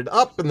exaggerated.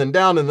 Up and then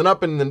down and then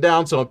up and then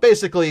down. So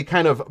basically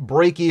kind of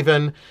break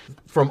even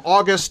from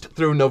August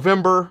through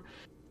November.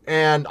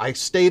 And I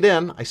stayed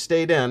in,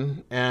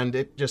 and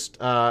it just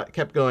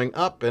kept going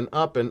up and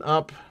up and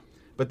up.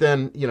 But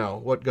then,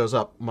 what goes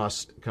up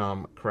must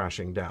come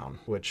crashing down,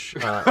 which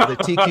the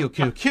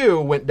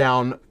TQQQ went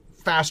down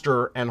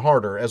faster and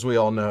harder, as we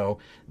all know,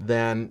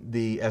 than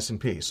the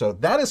S&P. So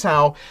that is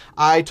how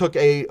I took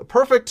a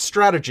perfect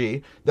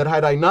strategy that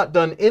had I not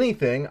done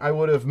anything, I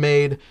would have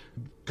made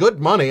good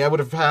money. I would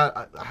have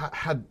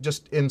had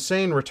just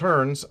insane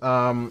returns.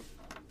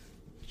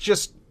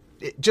 Just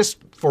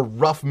for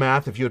rough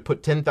math, if you had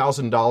put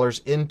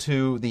 $10,000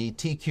 into the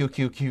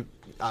TQQQ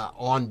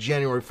on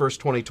January 1st,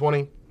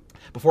 2020,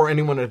 before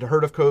anyone had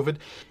heard of COVID,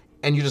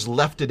 and you just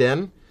left it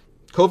in,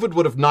 COVID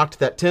would have knocked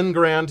that 10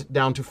 grand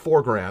down to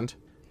 4 grand.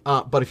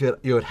 But if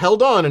you had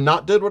held on and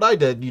not did what I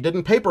did, you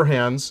didn't paper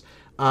hands,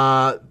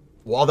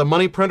 while the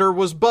money printer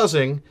was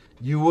buzzing,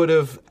 you would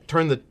have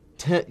turned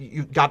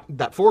you got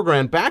that 4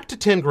 grand back to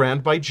 10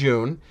 grand by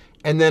June,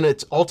 and then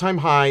its all-time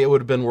high, it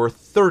would have been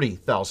worth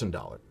 $30,000.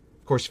 Of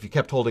course, if you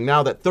kept holding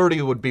now, that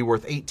 30 would be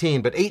worth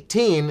 18, but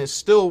 18 is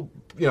still,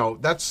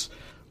 that's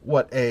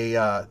what,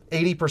 a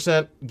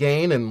 80%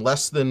 gain in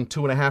less than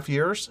 2.5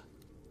 years,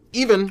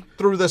 even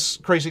through this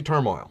crazy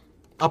turmoil,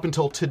 up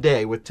until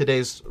today with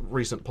today's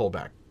recent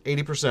pullback.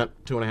 80%,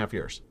 2.5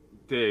 years.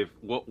 Dave,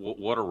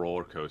 what a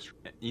roller coaster.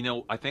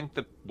 I think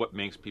that what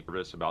makes people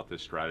nervous about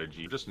this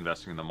strategy, just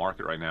investing in the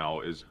market right now,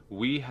 is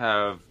we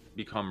have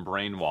become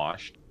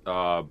brainwashed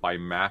by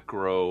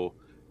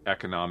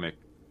macroeconomic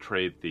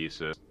trade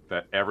thesis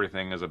that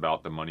everything is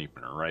about the money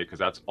printer, right? Because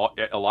that's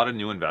a lot of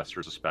new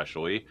investors,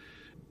 especially,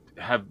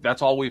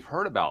 that's all we've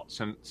heard about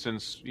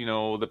since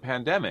the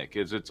pandemic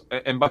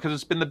and because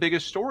it's been the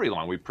biggest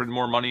storyline. We've printed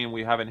more money than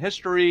we have in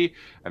history,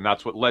 and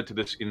that's what led to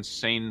this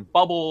insane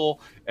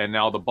bubble. And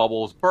now the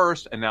bubble's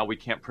burst, and now we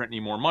can't print any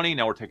more money.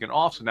 Now we're taking it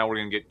off, so now we're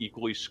going to get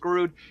equally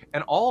screwed.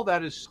 And all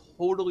that is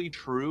totally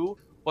true.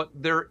 But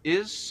there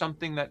is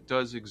something that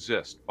does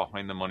exist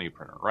behind the money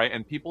printer, right?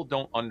 And people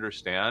don't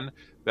understand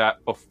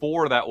that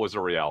before that was a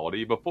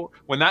reality,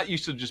 when that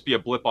used to just be a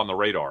blip on the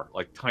radar,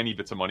 like tiny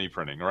bits of money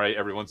printing, right?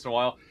 Every once in a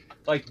while,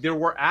 like there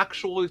were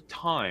actually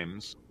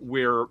times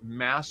where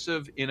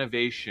massive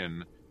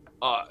innovation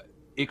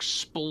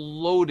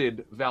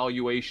exploded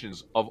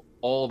valuations of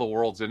all the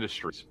world's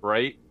industries,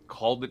 right?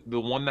 Called it the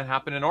one that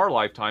happened in our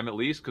lifetime, at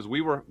least, because we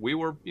were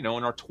in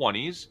our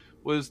 20s,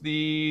 was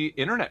the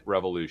internet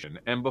revolution.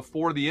 And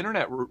before the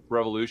internet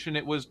revolution,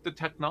 it was the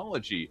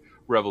technology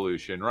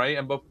revolution, right?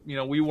 And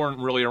we weren't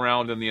really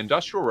around in the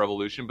industrial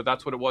revolution, but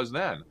that's what it was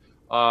then.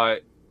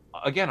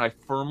 Again, I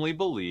firmly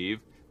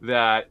believe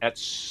that at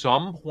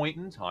some point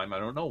in time, I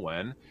don't know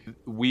when,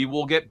 we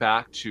will get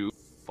back to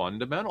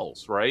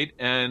fundamentals, right?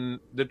 And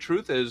the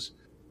truth is,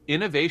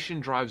 innovation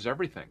drives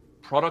everything.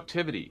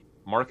 Productivity,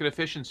 market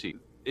efficiency,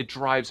 it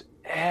drives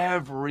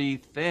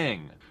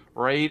everything,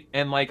 right?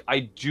 And I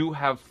do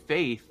have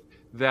faith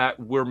that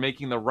we're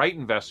making the right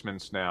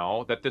investments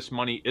now, that this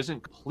money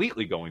isn't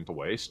completely going to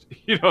waste.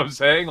 You know what I'm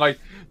saying?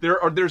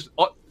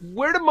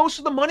 Where did most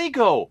of the money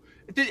go?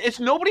 It's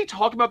nobody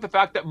talking about the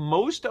fact that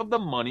most of the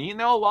money,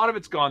 now a lot of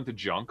it's gone to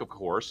junk, of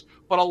course,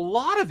 but a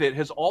lot of it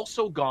has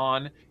also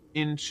gone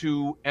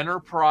into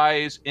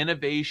enterprise,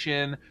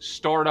 innovation,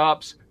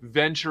 startups,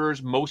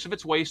 ventures. Most of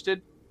it's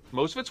wasted,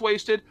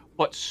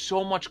 but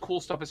so much cool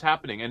stuff is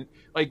happening. And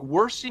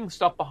we're seeing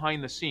stuff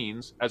behind the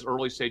scenes as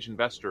early stage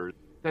investors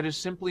that is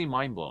simply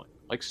mind-blowing,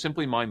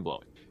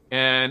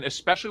 And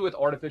especially with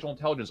artificial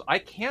intelligence, I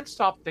can't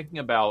stop thinking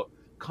about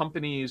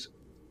companies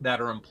that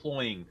are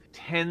employing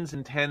tens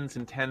and tens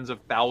and tens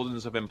of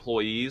thousands of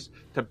employees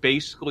to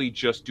basically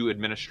just do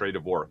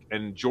administrative work.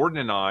 And Jordan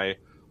and I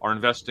are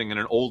investing in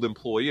an old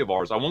employee of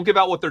ours. I won't give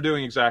out what they're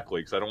doing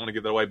exactly because I don't want to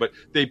give that away, but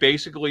they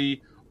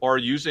basically are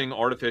using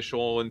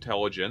artificial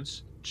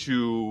intelligence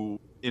to,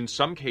 in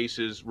some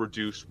cases,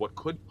 reduce what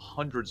could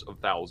hundreds of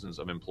thousands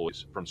of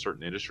employees from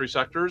certain industry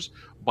sectors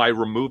by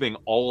removing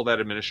all of that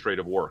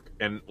administrative work.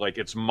 And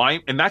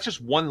and that's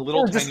just one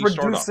little tiny startup. Or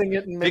just reducing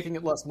it and making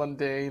it less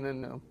mundane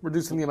and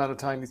reducing the amount of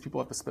time these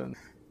people have to spend.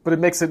 But it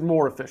makes it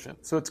more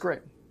efficient, so it's great.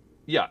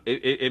 Yeah,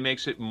 it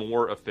makes it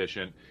more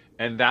efficient,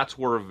 and that's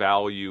where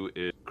value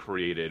is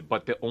created.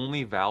 But the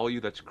only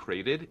value that's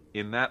created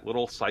in that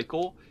little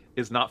cycle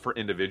is not for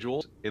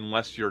individuals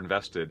unless you're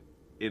invested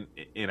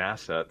in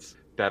assets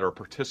that are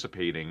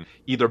participating,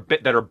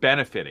 that are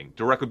benefiting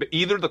directly,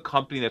 either the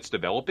company that's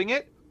developing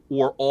it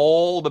or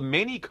all the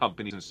many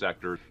companies and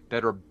sectors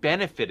that are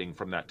benefiting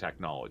from that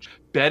technology,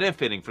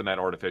 benefiting from that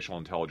artificial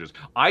intelligence.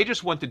 I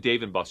just went to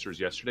Dave & Buster's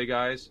yesterday,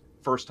 guys.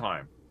 First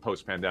time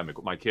post-pandemic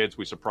with my kids.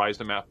 We surprised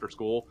them after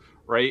school,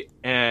 right?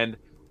 And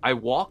I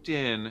walked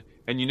in,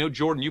 and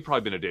Jordan, you've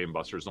probably been to Dave &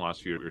 Buster's in the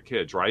last few of your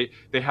kids, right?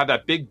 They have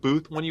that big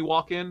booth when you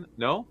walk in.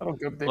 No? I don't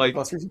go to Dave &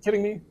 Buster's. Are you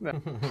kidding me? No.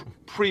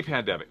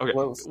 Pre-pandemic.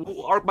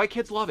 Okay. My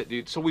kids love it,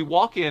 dude. So we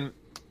walk in,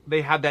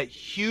 they have that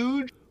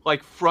huge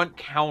front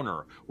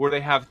counter where they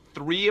have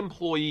 3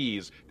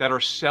 employees that are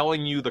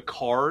selling you the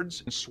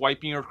cards and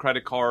swiping your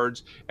credit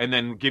cards and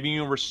then giving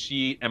you a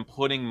receipt and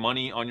putting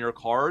money on your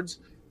cards.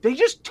 They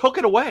just took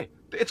it away.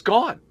 It's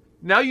gone.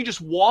 Now you just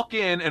walk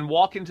in and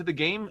walk into the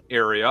game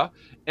area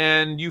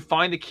and you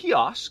find a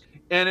kiosk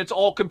and it's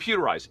all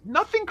computerized.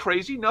 Nothing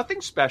crazy,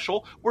 nothing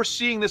special. We're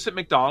seeing this at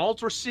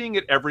McDonald's. We're seeing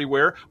it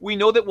everywhere. We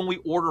know that when we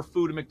order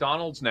food at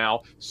McDonald's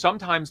now,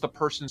 sometimes the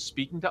person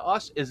speaking to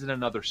us is in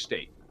another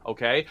state,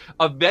 okay?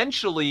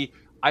 Eventually,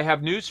 I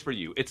have news for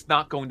you. It's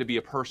not going to be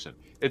a person.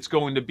 It's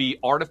going to be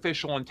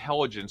artificial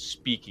intelligence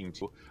speaking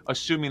to,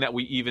 assuming that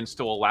we even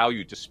still allow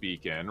you to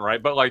speak in,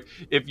 right? But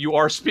if you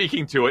are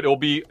speaking to it, it'll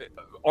be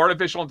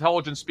artificial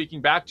intelligence speaking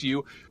back to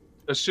you,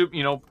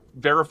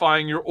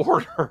 verifying your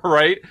order,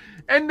 right?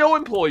 And no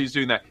employees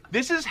doing that.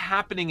 This is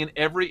happening in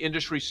every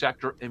industry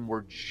sector, and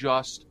we're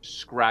just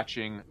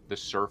scratching the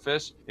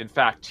surface. In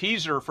fact,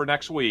 teaser for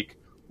next week,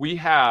 we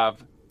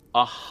have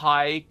a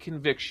high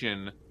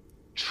conviction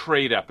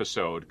trade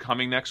episode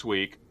coming next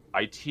week.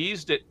 I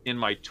teased it in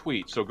my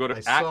tweet, so go to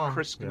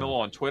 @ChrisCamillo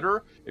on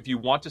Twitter if you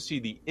want to see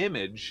the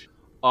image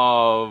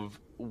of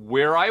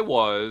where I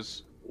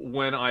was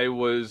when I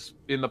was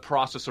in the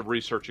process of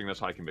researching this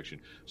high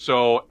conviction.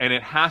 So, and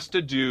it has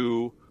to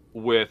do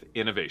with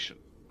innovation,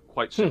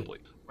 quite simply.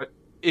 But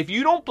if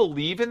you don't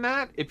believe in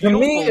that, it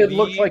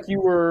looked like you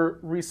were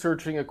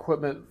researching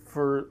equipment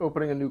for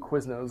opening a new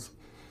Quiznos.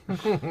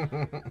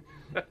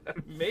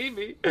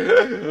 Maybe.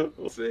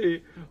 We'll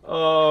see.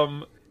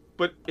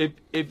 But if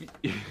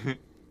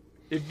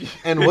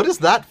and what is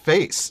that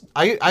face?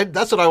 I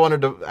that's what I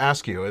wanted to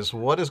ask you, is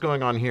what is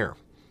going on here?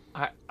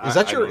 Is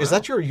that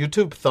your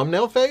YouTube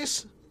thumbnail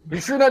face? Are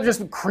you sure not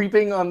just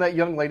creeping on that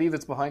young lady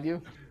that's behind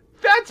you?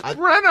 That's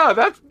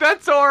Brenna.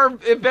 That's our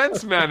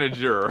events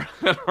manager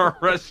at our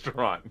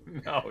restaurant.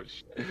 No,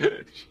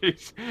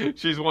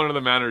 she's one of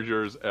the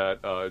managers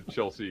at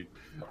Chelsea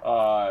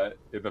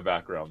in the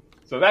background.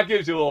 So that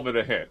gives you a little bit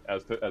of hint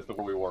as to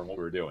where we were and what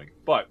we were doing.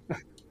 But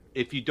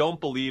if you don't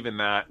believe in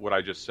that, what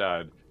I just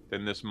said,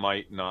 then this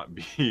might not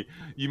be.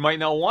 You might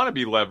not want to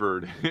be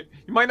levered.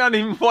 You might not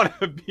even want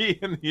to be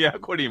in the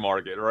equity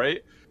market,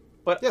 right?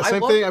 But yeah,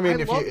 same thing. I mean,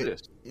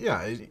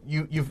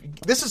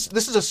 this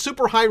is a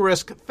super high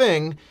risk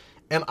thing,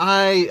 and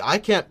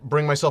I can't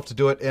bring myself to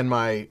do it in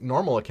my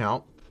normal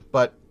account.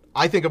 But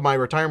I think of my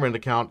retirement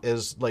account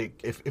as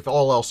like if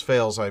all else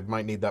fails, I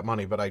might need that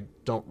money, but I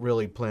don't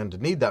really plan to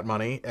need that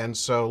money, and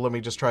so let me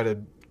just try to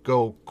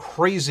go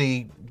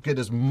crazy, get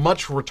as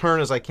much return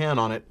as I can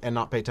on it, and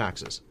not pay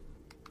taxes.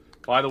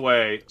 By the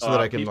way, so that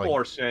I can, people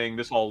are saying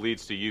this all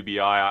leads to UBI.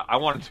 I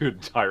want to do an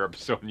entire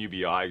episode on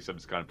UBI, except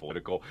it's kind of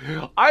political.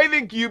 I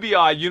think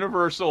UBI,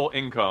 universal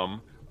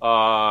income,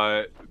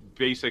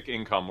 basic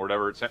income,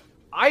 whatever it's.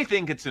 I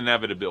think it's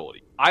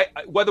inevitability.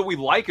 Whether we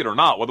like it or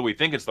not, whether we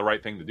think it's the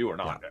right thing to do or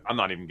not, I'm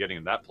not even getting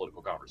into that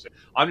political conversation.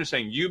 I'm just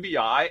saying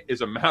UBI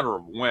is a matter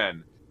of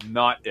when,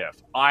 not if.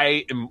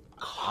 I am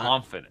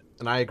confident.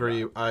 And I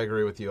agree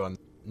with you on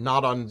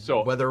not on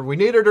whether we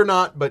need it or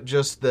not, but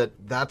just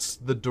that's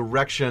the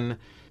direction.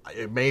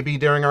 It may be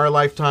during our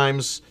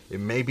lifetimes. It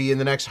may be in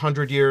the next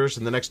 100 years,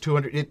 in the next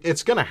 200.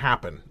 It's going to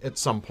happen at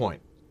some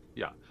point.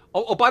 Yeah.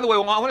 Oh, by the way, I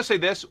want to say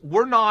this.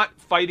 We're not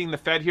fighting the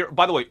Fed here.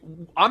 By the way,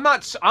 I'm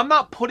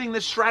not putting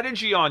this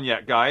strategy on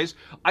yet, guys.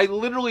 I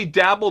literally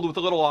dabbled with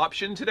a little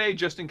option today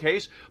just in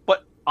case,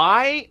 but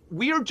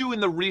we are doing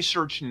the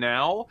research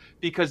now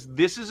because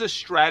this is a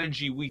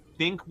strategy we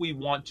think we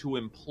want to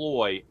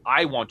employ.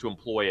 I want to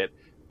employ it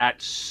at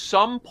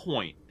some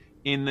point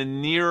in the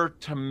near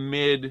to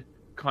mid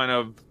kind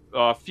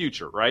of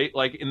future, right?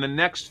 Like in the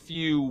next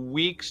few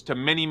weeks to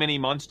many, many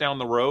months down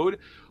the road.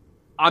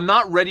 I'm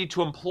not ready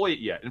to employ it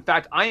yet. In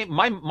fact,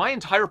 my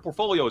entire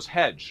portfolio is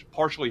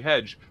partially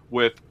hedged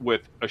with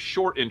a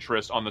short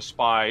interest on the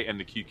SPY and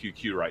the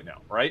QQQ right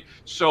now, right?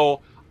 So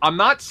I'm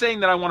not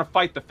saying that I want to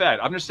fight the Fed.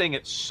 I'm just saying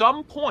at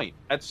some point,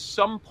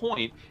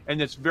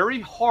 and it's very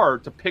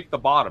hard to pick the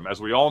bottom,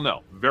 as we all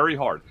know, very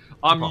hard.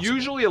 I'm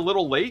usually a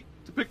little late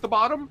to pick the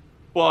bottom,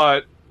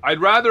 but I'd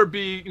rather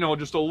be,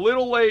 just a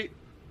little late,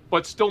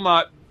 but still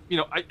not,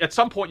 at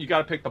some point you got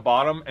to pick the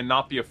bottom and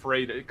not be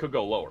afraid it could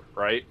go lower,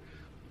 right?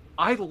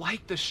 I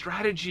like the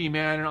strategy,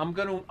 man, and I'm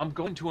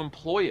going to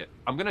employ it.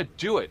 I'm going to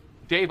do it.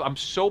 Dave, I'm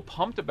so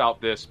pumped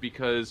about this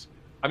because,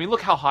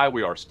 look how high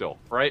we are still,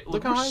 right?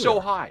 Look we're how high so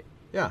high.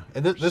 Yeah,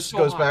 and this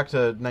goes back to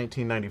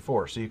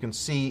 1994, so you can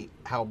see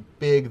how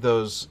big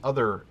those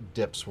other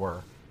dips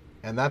were.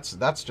 And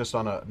that's just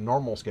on a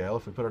normal scale.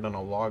 If we put it on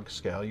a log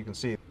scale, you can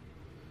see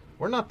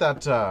we're not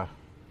that...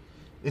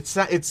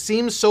 It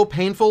seems so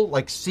painful,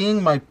 like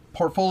seeing my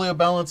portfolio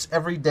balance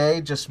every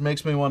day just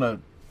makes me want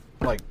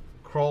to,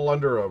 crawl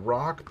under a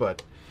rock,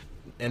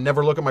 and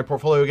never look at my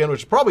portfolio again,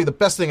 which is probably the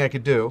best thing I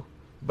could do.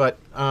 But,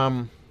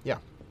 yeah.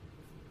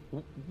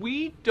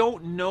 We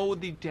don't know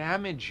the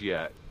damage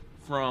yet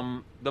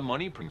from the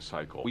money printing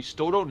cycle. We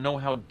still don't know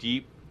how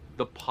deep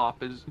the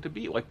pop is to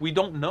be. We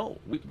don't know.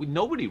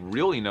 Nobody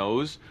really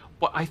knows.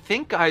 But I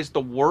think, guys, the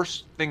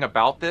worst thing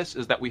about this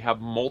is that we have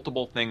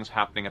multiple things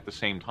happening at the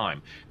same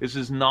time. This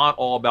is not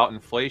all about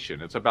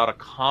inflation. It's about a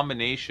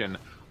combination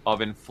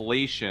of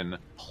inflation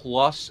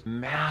plus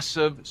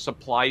massive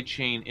supply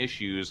chain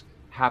issues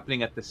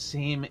happening at the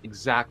same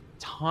exact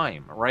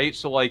time, right?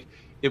 So,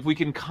 if we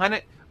can kind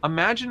of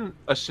imagine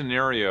a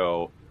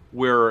scenario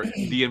where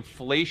the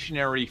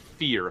inflationary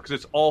fear, because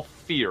it's all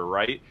fear,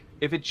 right?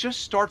 If it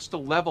just starts to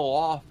level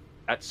off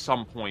at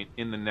some point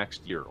in the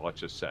next year, let's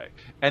just say,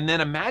 and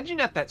then imagine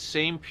at that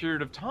same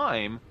period of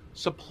time,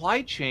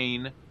 supply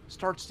chain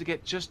starts to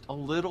get just a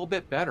little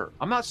bit better.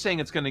 I'm not saying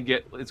it's going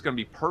to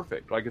be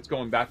perfect, like it's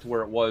going back to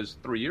where it was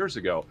 3 years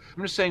ago.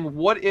 I'm just saying,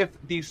 what if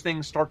these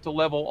things start to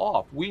level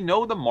off? We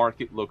know the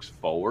market looks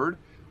forward.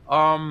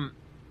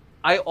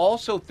 I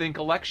also think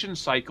election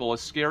cycle,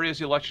 as scary as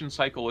the election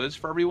cycle is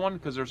for everyone,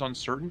 because there's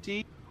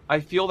uncertainty, I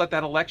feel that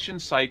election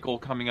cycle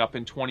coming up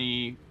in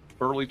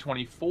early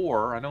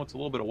 24, I know it's a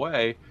little bit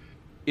away,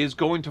 is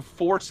going to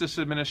force this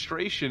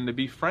administration to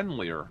be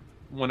friendlier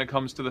when it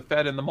comes to the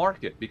Fed and the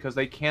market, because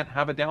they can't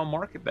have a down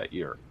market that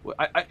year.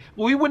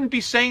 We wouldn't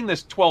be saying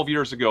this 12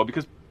 years ago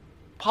because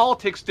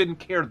politics didn't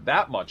care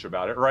that much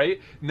about it,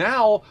 right?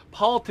 Now,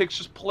 politics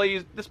just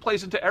plays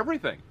into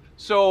everything.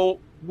 So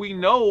we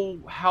know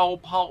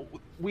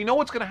we know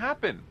what's going to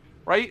happen,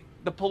 right?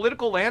 The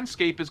political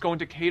landscape is going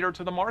to cater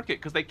to the market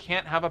because they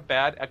can't have a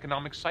bad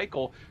economic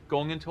cycle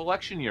going into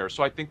election year.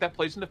 So I think that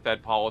plays into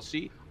Fed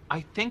policy.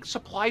 I think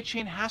supply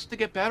chain has to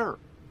get better.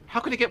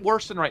 How could it get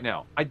worse than right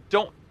now?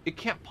 It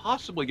can't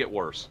possibly get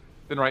worse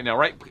than right now,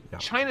 right? Yeah.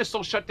 China's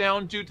still shut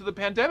down due to the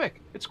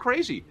pandemic. It's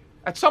crazy.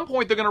 At some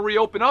point, they're going to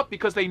reopen up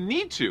because they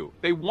need to.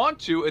 They want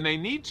to, and they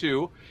need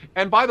to.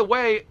 And by the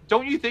way,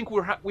 don't you think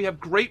we have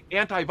great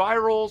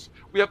antivirals?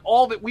 We have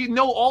all that. We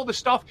know all the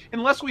stuff,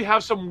 unless we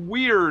have some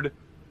weird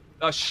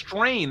a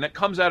strain that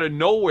comes out of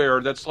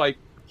nowhere that's like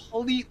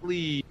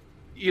completely,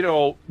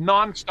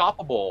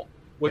 non-stoppable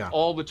with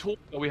all the tools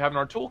that we have in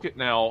our toolkit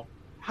now.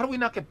 How do we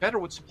not get better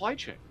with supply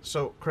chain?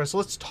 So, Chris,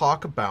 let's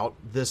talk about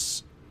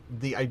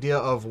the idea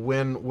of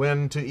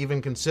when to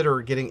even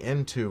consider getting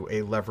into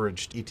a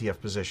leveraged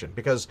ETF position.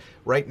 Because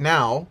right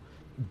now,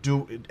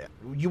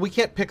 we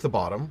can't pick the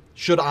bottom.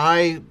 Should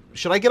I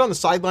get on the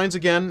sidelines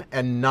again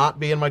and not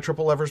be in my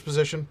triple leverage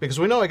position? Because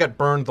we know I got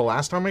burned the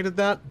last time I did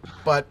that,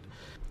 but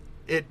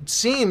it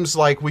seems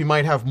like we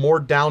might have more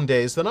down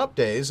days than up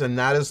days, and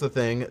that is the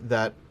thing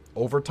that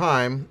over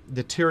time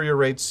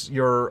deteriorates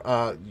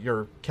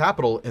your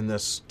capital in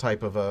this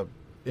type of a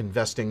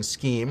investing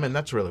scheme, and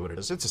that's really what it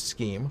is. It's a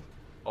scheme.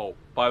 Oh,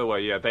 by the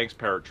way, thanks,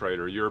 Parrot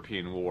Trader.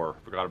 European War.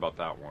 Forgot about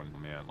that one,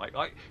 man.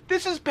 Like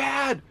this is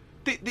bad.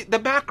 The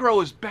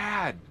macro is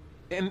bad,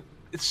 and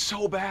it's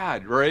so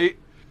bad, right?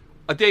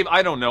 Dave,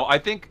 I don't know. I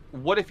think,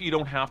 what if you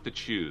don't have to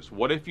choose?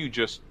 What if you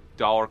just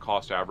dollar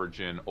cost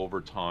average in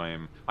over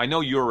time? I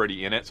know you're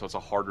already in it, so it's a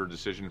harder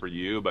decision for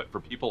you, but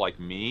for people like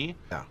me,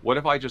 what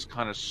if I just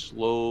kind of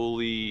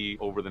slowly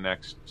over the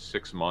next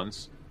 6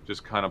 months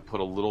just kind of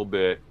put a little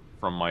bit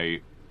from my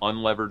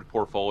unlevered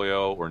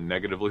portfolio or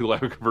negatively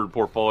levered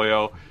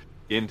portfolio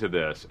into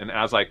this, and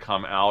as I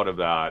come out of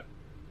that,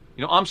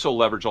 I'm so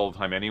leveraged all the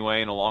time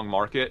anyway in a long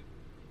market,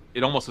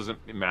 it almost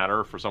doesn't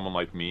matter for someone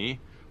like me.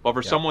 But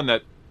for someone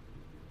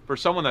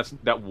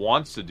that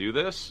wants to do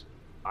this,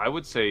 I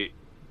would say,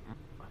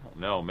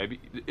 no, maybe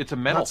it's a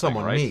mental thing,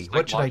 right? Me.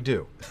 What should I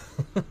do?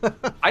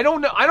 I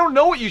don't know. I don't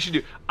know what you should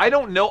do. I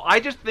don't know. I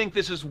just think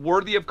this is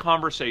worthy of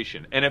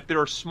conversation. And if there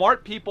are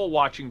smart people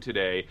watching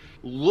today,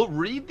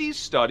 read these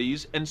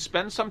studies and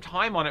spend some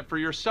time on it for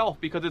yourself,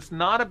 because it's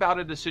not about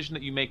a decision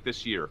that you make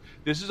this year.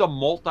 This is a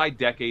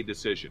multi-decade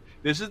decision.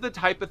 This is the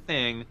type of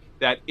thing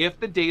that if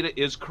the data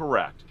is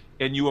correct,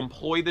 and you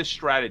employ this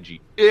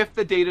strategy, if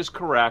the data is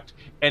correct,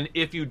 and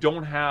if you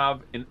don't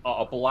have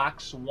a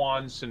black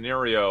swan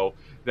scenario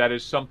that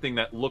is something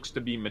that looks to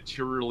be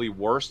materially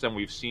worse than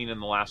we've seen in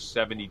the last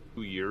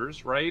 72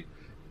 years, right?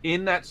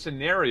 In that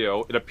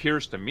scenario, it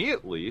appears to me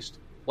at least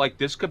like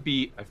this could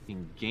be a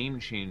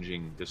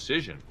game-changing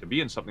decision to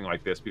be in something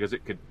like this, because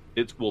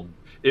it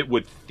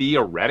would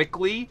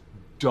theoretically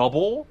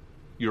double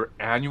your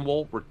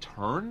annual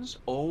returns.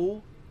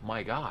 Oh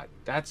my God,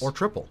 or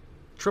triple.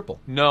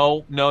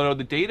 No.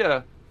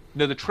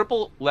 The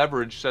triple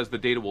leverage says the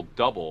data will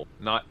double,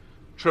 not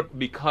triple,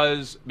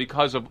 because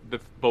of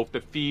both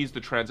the fees,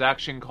 the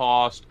transaction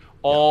cost,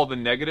 all the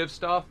negative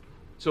stuff.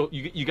 So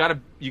you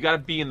gotta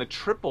be in the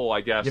triple,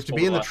 I guess. You have to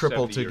be in the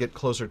triple to get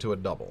closer to a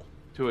double.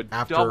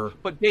 Double.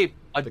 But Dave,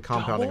 the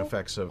compounding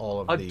effects of all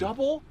of a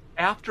double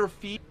after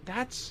fee.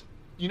 That's,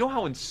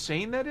 how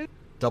insane that is.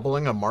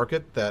 Doubling a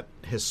market that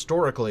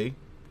historically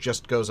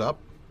just goes up.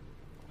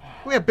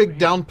 We have big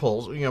down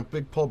pulls,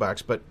 big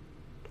pullbacks, but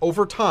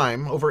over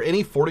time, over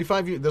any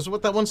 45-year, this is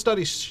what that one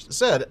study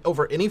said,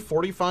 over any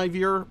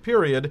 45-year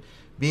period,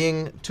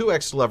 being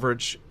 2x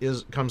leverage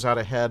comes out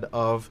ahead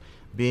of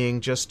being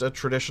just a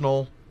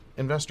traditional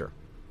investor.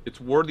 It's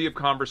worthy of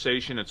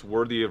conversation. It's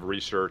worthy of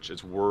research.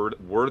 It's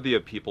worthy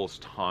of people's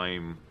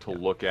time to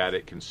look at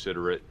it,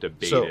 consider it,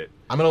 debate it.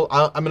 I'm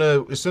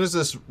gonna as soon as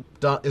this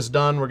is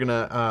done,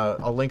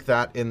 I'll link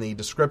that in the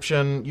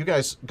description. You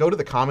guys go to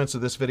the comments of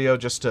this video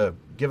just to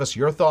give us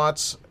your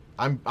thoughts.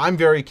 I'm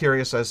very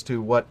curious as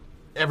to what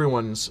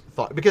everyone's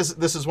thought, because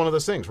this is one of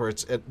those things where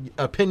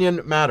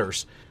opinion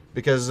matters,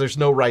 because there's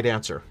no right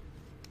answer.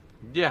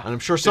 Yeah, and I'm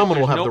sure someone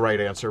will have the right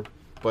answer.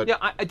 But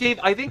Dave,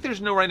 I think there's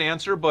no right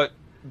answer, but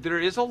there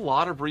is a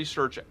lot of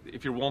research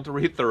if you're willing to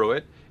read through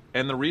it,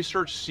 and the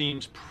research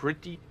seems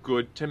pretty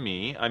good to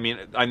me. I mean,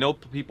 I know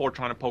people are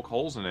trying to poke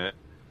holes in it,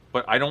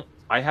 but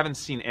I haven't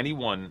seen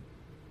anyone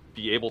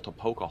be able to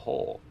poke a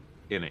hole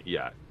in it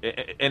yet.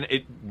 And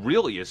it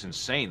really is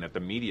insane that the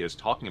media is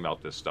talking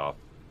about this stuff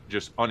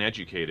just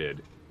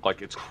uneducated,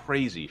 like it's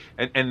crazy.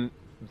 And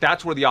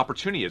that's where the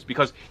opportunity is,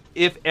 because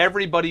if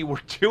everybody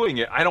were doing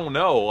it, I don't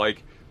know,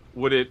 like,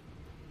 would it?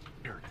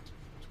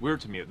 Weird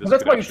to me.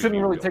 That's why you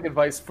shouldn't really take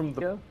advice from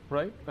the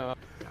right.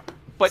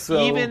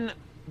 Even,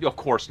 of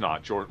course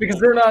not, Jordan. Because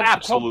they're not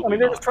absolutely. I mean,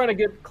 they're just trying to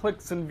get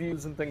clicks and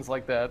views and things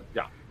like that.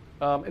 Yeah.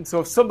 And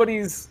so if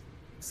somebody's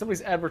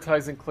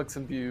advertising clicks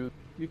and views,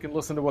 you can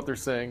listen to what they're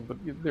saying, but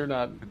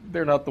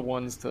they're not the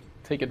ones to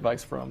take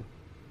advice from.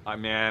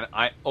 But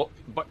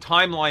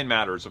timeline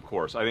matters, of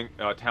course. I think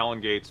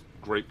Talon Gates,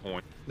 great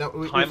point. Now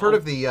we've heard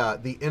of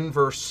the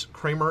inverse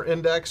Kramer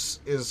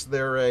index. Is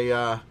there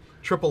a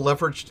triple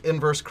leveraged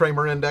inverse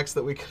Kramer index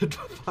that we could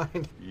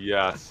find?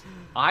 Yes.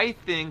 I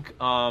think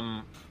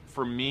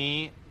for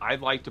me,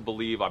 I'd like to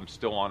believe I'm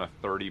still on a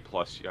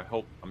 30-plus. I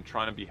hope I'm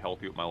trying to be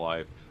healthy with my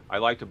life. I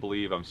like to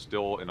believe I'm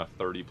still in a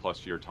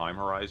 30-plus year time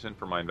horizon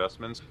for my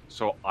investments,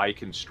 so I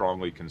can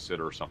strongly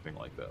consider something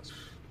like this.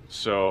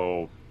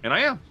 So, and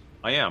I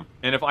am.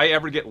 And if I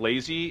ever get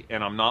lazy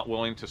and I'm not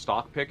willing to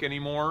stock pick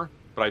anymore,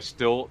 but I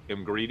still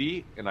am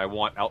greedy and I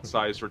want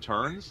outsized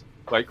returns,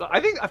 Like,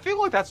 I feel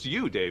like that's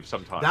you, Dave,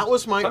 sometimes. That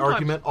was my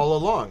argument all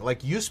along.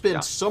 Like, you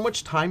spend so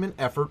much time and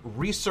effort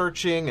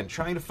researching and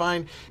trying to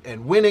find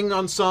and winning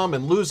on some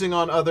and losing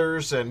on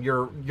others, and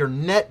your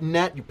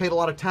net, you paid a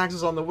lot of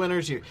taxes on the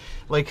winners.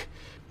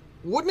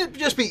 Wouldn't it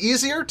just be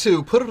easier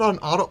to put it on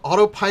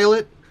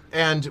autopilot?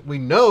 And we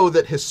know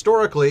that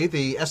historically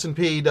the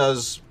S&P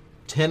does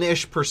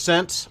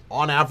 10-ish%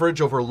 on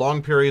average over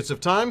long periods of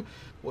time.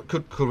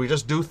 Could we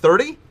just do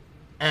 30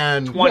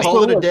 and 20,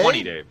 call it a day?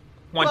 20, Dave.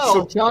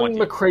 So John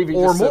McCravey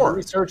or just said more.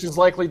 Research is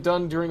likely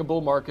done during a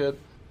bull market.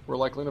 We're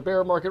likely in a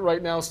bear market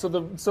right now. So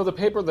the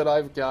paper that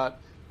I've got,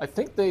 I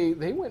think they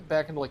went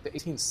back into like the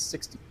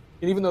 1860s.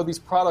 And even though these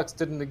products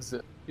didn't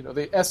exist,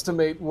 they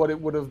estimate what it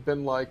would have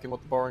been like and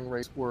what the borrowing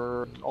rates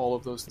were and all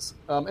of those things.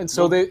 And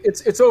so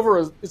it's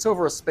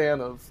over a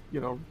span of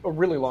a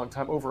really long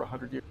time, over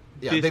 100 years.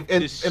 Yeah,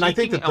 and I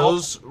think that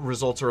those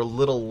results are a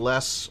little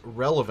less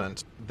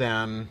relevant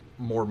than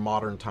more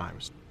modern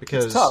times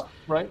because it's tough,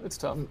 right? It's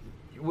tough.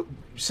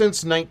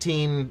 Since the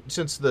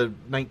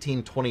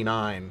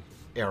 1929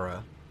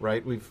 era,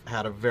 right? We've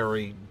had a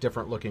very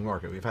different looking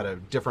market. We've had a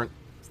different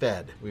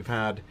Fed. We've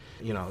had,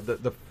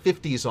 the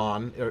 50s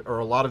on, or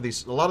a lot of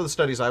the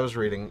studies I was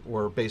reading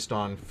were based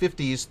on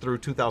 50s through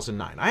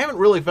 2009. I haven't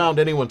really found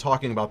anyone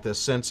talking about this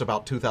since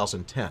about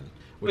 2010,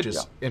 which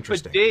is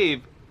interesting. But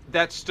Dave,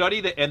 that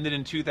study that ended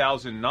in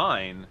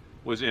 2009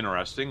 was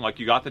interesting. Like,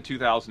 you got the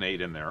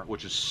 2008 in there,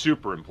 which is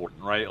super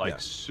important,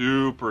 right?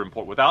 Super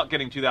important. Without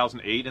getting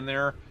 2008 in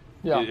there,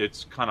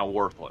 it's kind of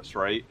worthless,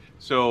 right?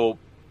 So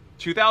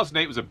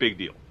 2008 was a big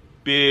deal.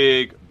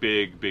 Big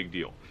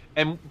deal.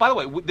 And by the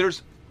way,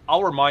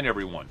 I'll remind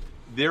everyone,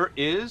 there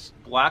is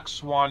black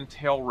swan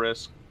tail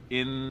risk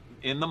in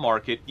the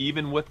market,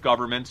 even with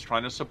governments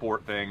trying to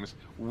support things.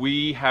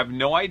 We have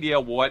no idea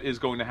what is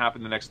going to happen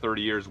in the next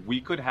 30 years.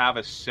 We could have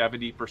a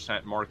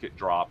 70% market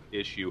drop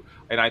issue.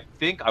 And I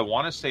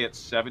want to say at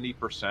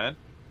 70%,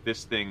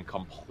 this thing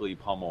completely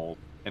pummeled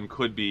and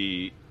could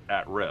be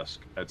at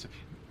risk.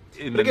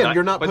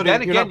 You're not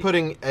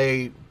putting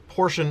a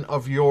portion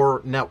of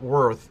your net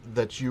worth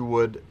that you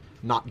would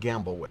not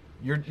gamble with.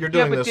 You're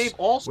doing this Dave,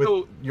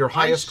 also, with your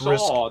highest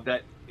risk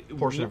that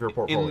portion of your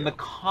portfolio. In the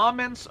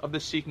comments of the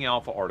Seeking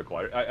Alpha article,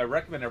 I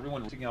recommend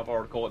everyone Seeking Alpha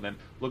article and then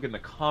look in the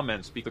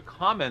comments. Because the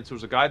comments, there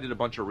was a guy that did a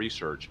bunch of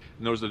research,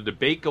 and there was a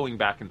debate going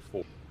back and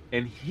forth.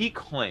 And he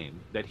claimed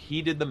that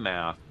he did the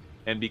math,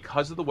 and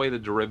because of the way the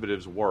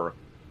derivatives work,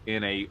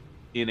 in a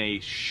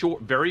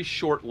very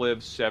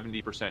short-lived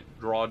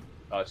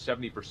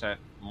 70%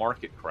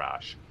 market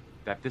crash,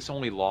 that this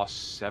only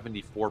lost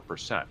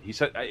 74%. He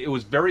said it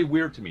was very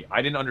weird to me.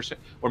 I didn't understand,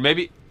 or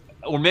maybe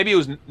it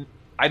was.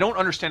 I don't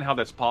understand how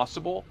that's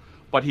possible.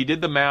 But he did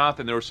the math,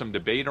 and there was some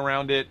debate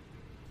around it.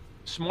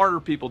 Smarter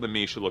people than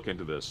me should look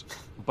into this.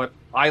 But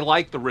I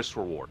like the risk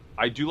reward.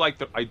 I do like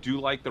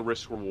the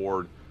risk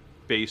reward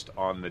based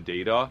on the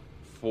data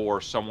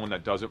for someone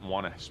that doesn't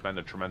want to spend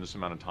a tremendous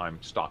amount of time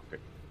stock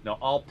picking. Now,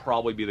 I'll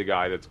probably be the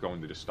guy that's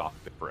going to just stock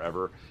pick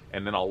forever,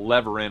 and then I'll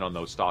lever in on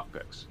those stock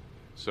picks.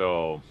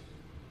 So,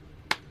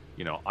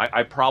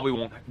 I probably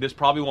won't. This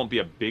probably won't be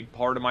a big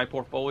part of my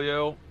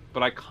portfolio,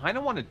 but I kind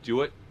of want to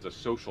do it as a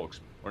social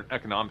or an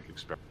economic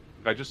experiment.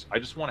 I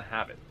just want to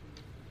have it.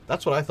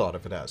 That's what I thought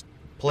of it as.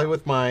 Play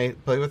with my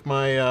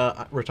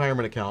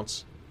retirement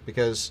accounts,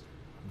 because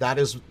that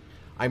is.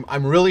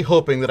 I'm really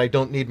hoping that I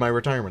don't need my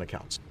retirement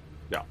accounts.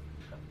 Yeah.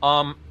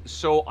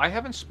 So I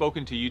haven't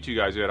spoken to you two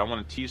guys yet. I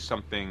want to tease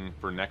something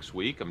for next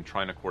week. I'm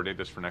trying to coordinate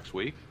this for next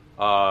week.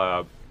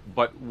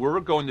 But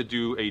we're going to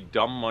do a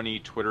Dumb Money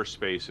Twitter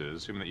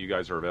Spaces, assuming that you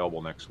guys are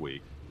available next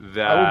week.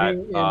 I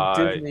will be in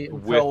Disney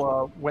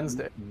until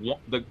Wednesday.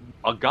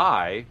 A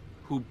guy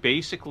who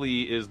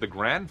basically is the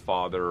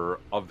grandfather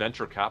of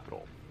venture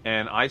capital.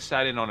 And I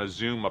sat in on a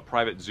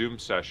private Zoom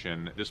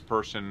session. This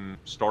person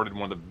started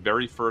one of the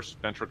very first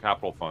venture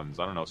capital funds,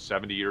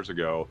 70 years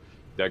ago,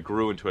 that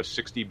grew into a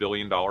 $60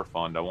 billion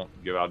fund. I won't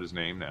give out his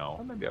name now.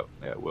 Or maybe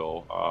I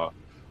will.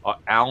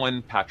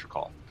 Alan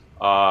Patrikoff.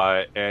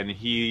 And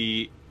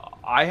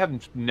I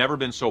have never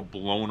been so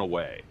blown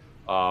away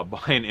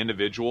by an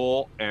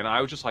individual. And I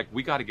was just like,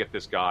 we got to get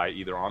this guy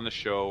either on the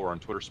show or on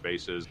Twitter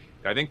Spaces.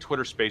 I think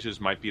Twitter Spaces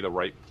might be the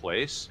right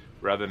place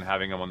rather than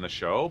having him on the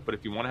show. But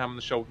if you want to have him on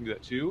the show, we can do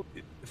that too.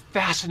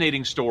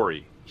 Fascinating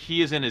story.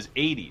 He is in his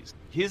 80s.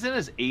 He's in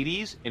his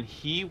 80s, and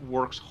he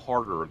works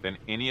harder than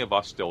any of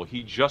us still.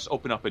 He just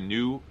opened up a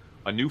new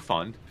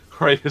fund,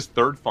 right? His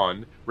third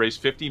fund,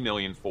 raised $50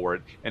 million for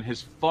it, and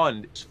his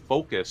fund is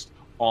focused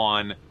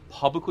on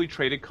publicly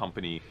traded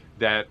company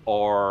that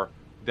are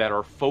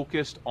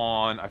focused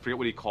on, I forget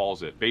what he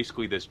calls it,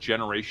 basically this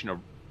generation of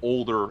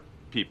older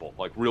people,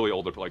 like really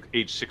older, like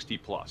age 60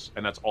 plus,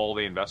 and that's all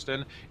they invest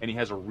in. And he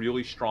has a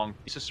really strong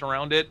thesis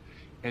around it.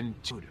 And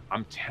dude,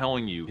 I'm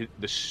telling you,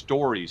 the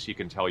stories he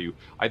can tell you.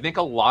 I think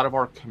a lot of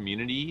our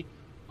community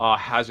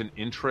has an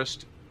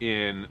interest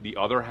in the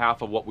other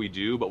half of what we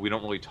do, but we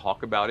don't really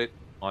talk about it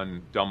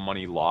on Dumb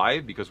Money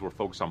Live because we're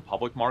focused on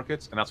public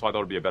markets, and that's why I thought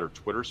it'd be a better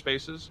Twitter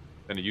Spaces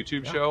than a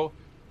YouTube show.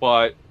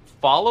 But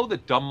follow the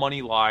Dumb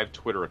Money Live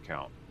Twitter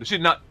account.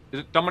 Is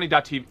it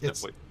dumbmoney.tv?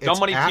 It's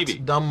Dumbmoney at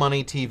TV.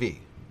 Dumbmoney TV.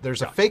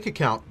 There's a fake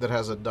account that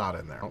has a dot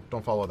in there.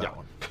 Don't follow that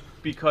one.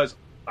 Because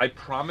I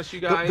promise you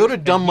guys... Go to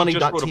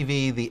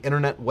dumbmoney.tv, the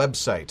internet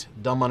website,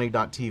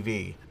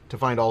 dumbmoney.tv, to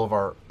find all of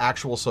our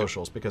actual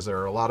socials, because there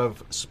are a lot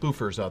of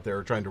spoofers out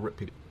there trying to rip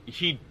people.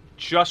 He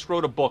just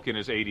wrote a book in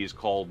his 80s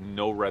called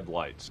No Red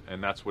Lights,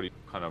 and that's what he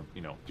kind of,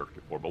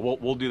 circuit for. But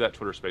we'll do that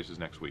Twitter Spaces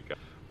next week.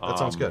 That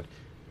sounds good.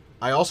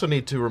 I also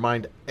need to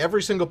remind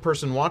every single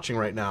person watching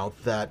right now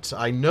that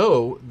I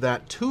know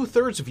that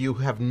 2/3 of you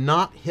have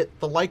not hit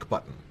the like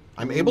button.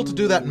 I'm able to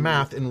do that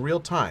math in real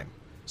time.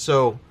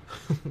 So,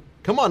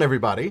 come on,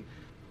 everybody.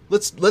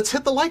 Let's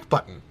hit the like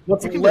button.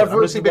 Let's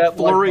leverage a big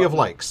flurry of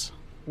likes.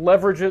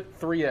 Leverage it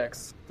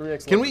 3x.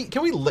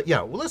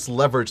 3x. Let's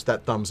leverage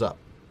that thumbs up.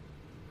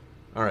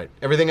 All right.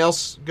 Everything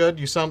else good?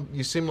 You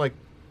seem like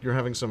you're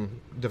having some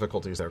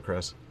difficulties there,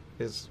 Chris.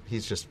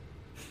 He's just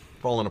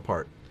falling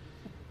apart.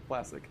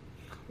 Classic.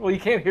 Well, he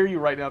can't hear you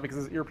right now because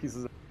his earpiece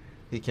is...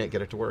 He can't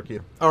get it to work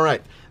either. All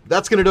right.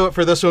 That's going to do it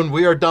for this one.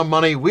 We are Dumb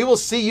Money. We will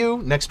see you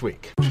next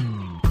week.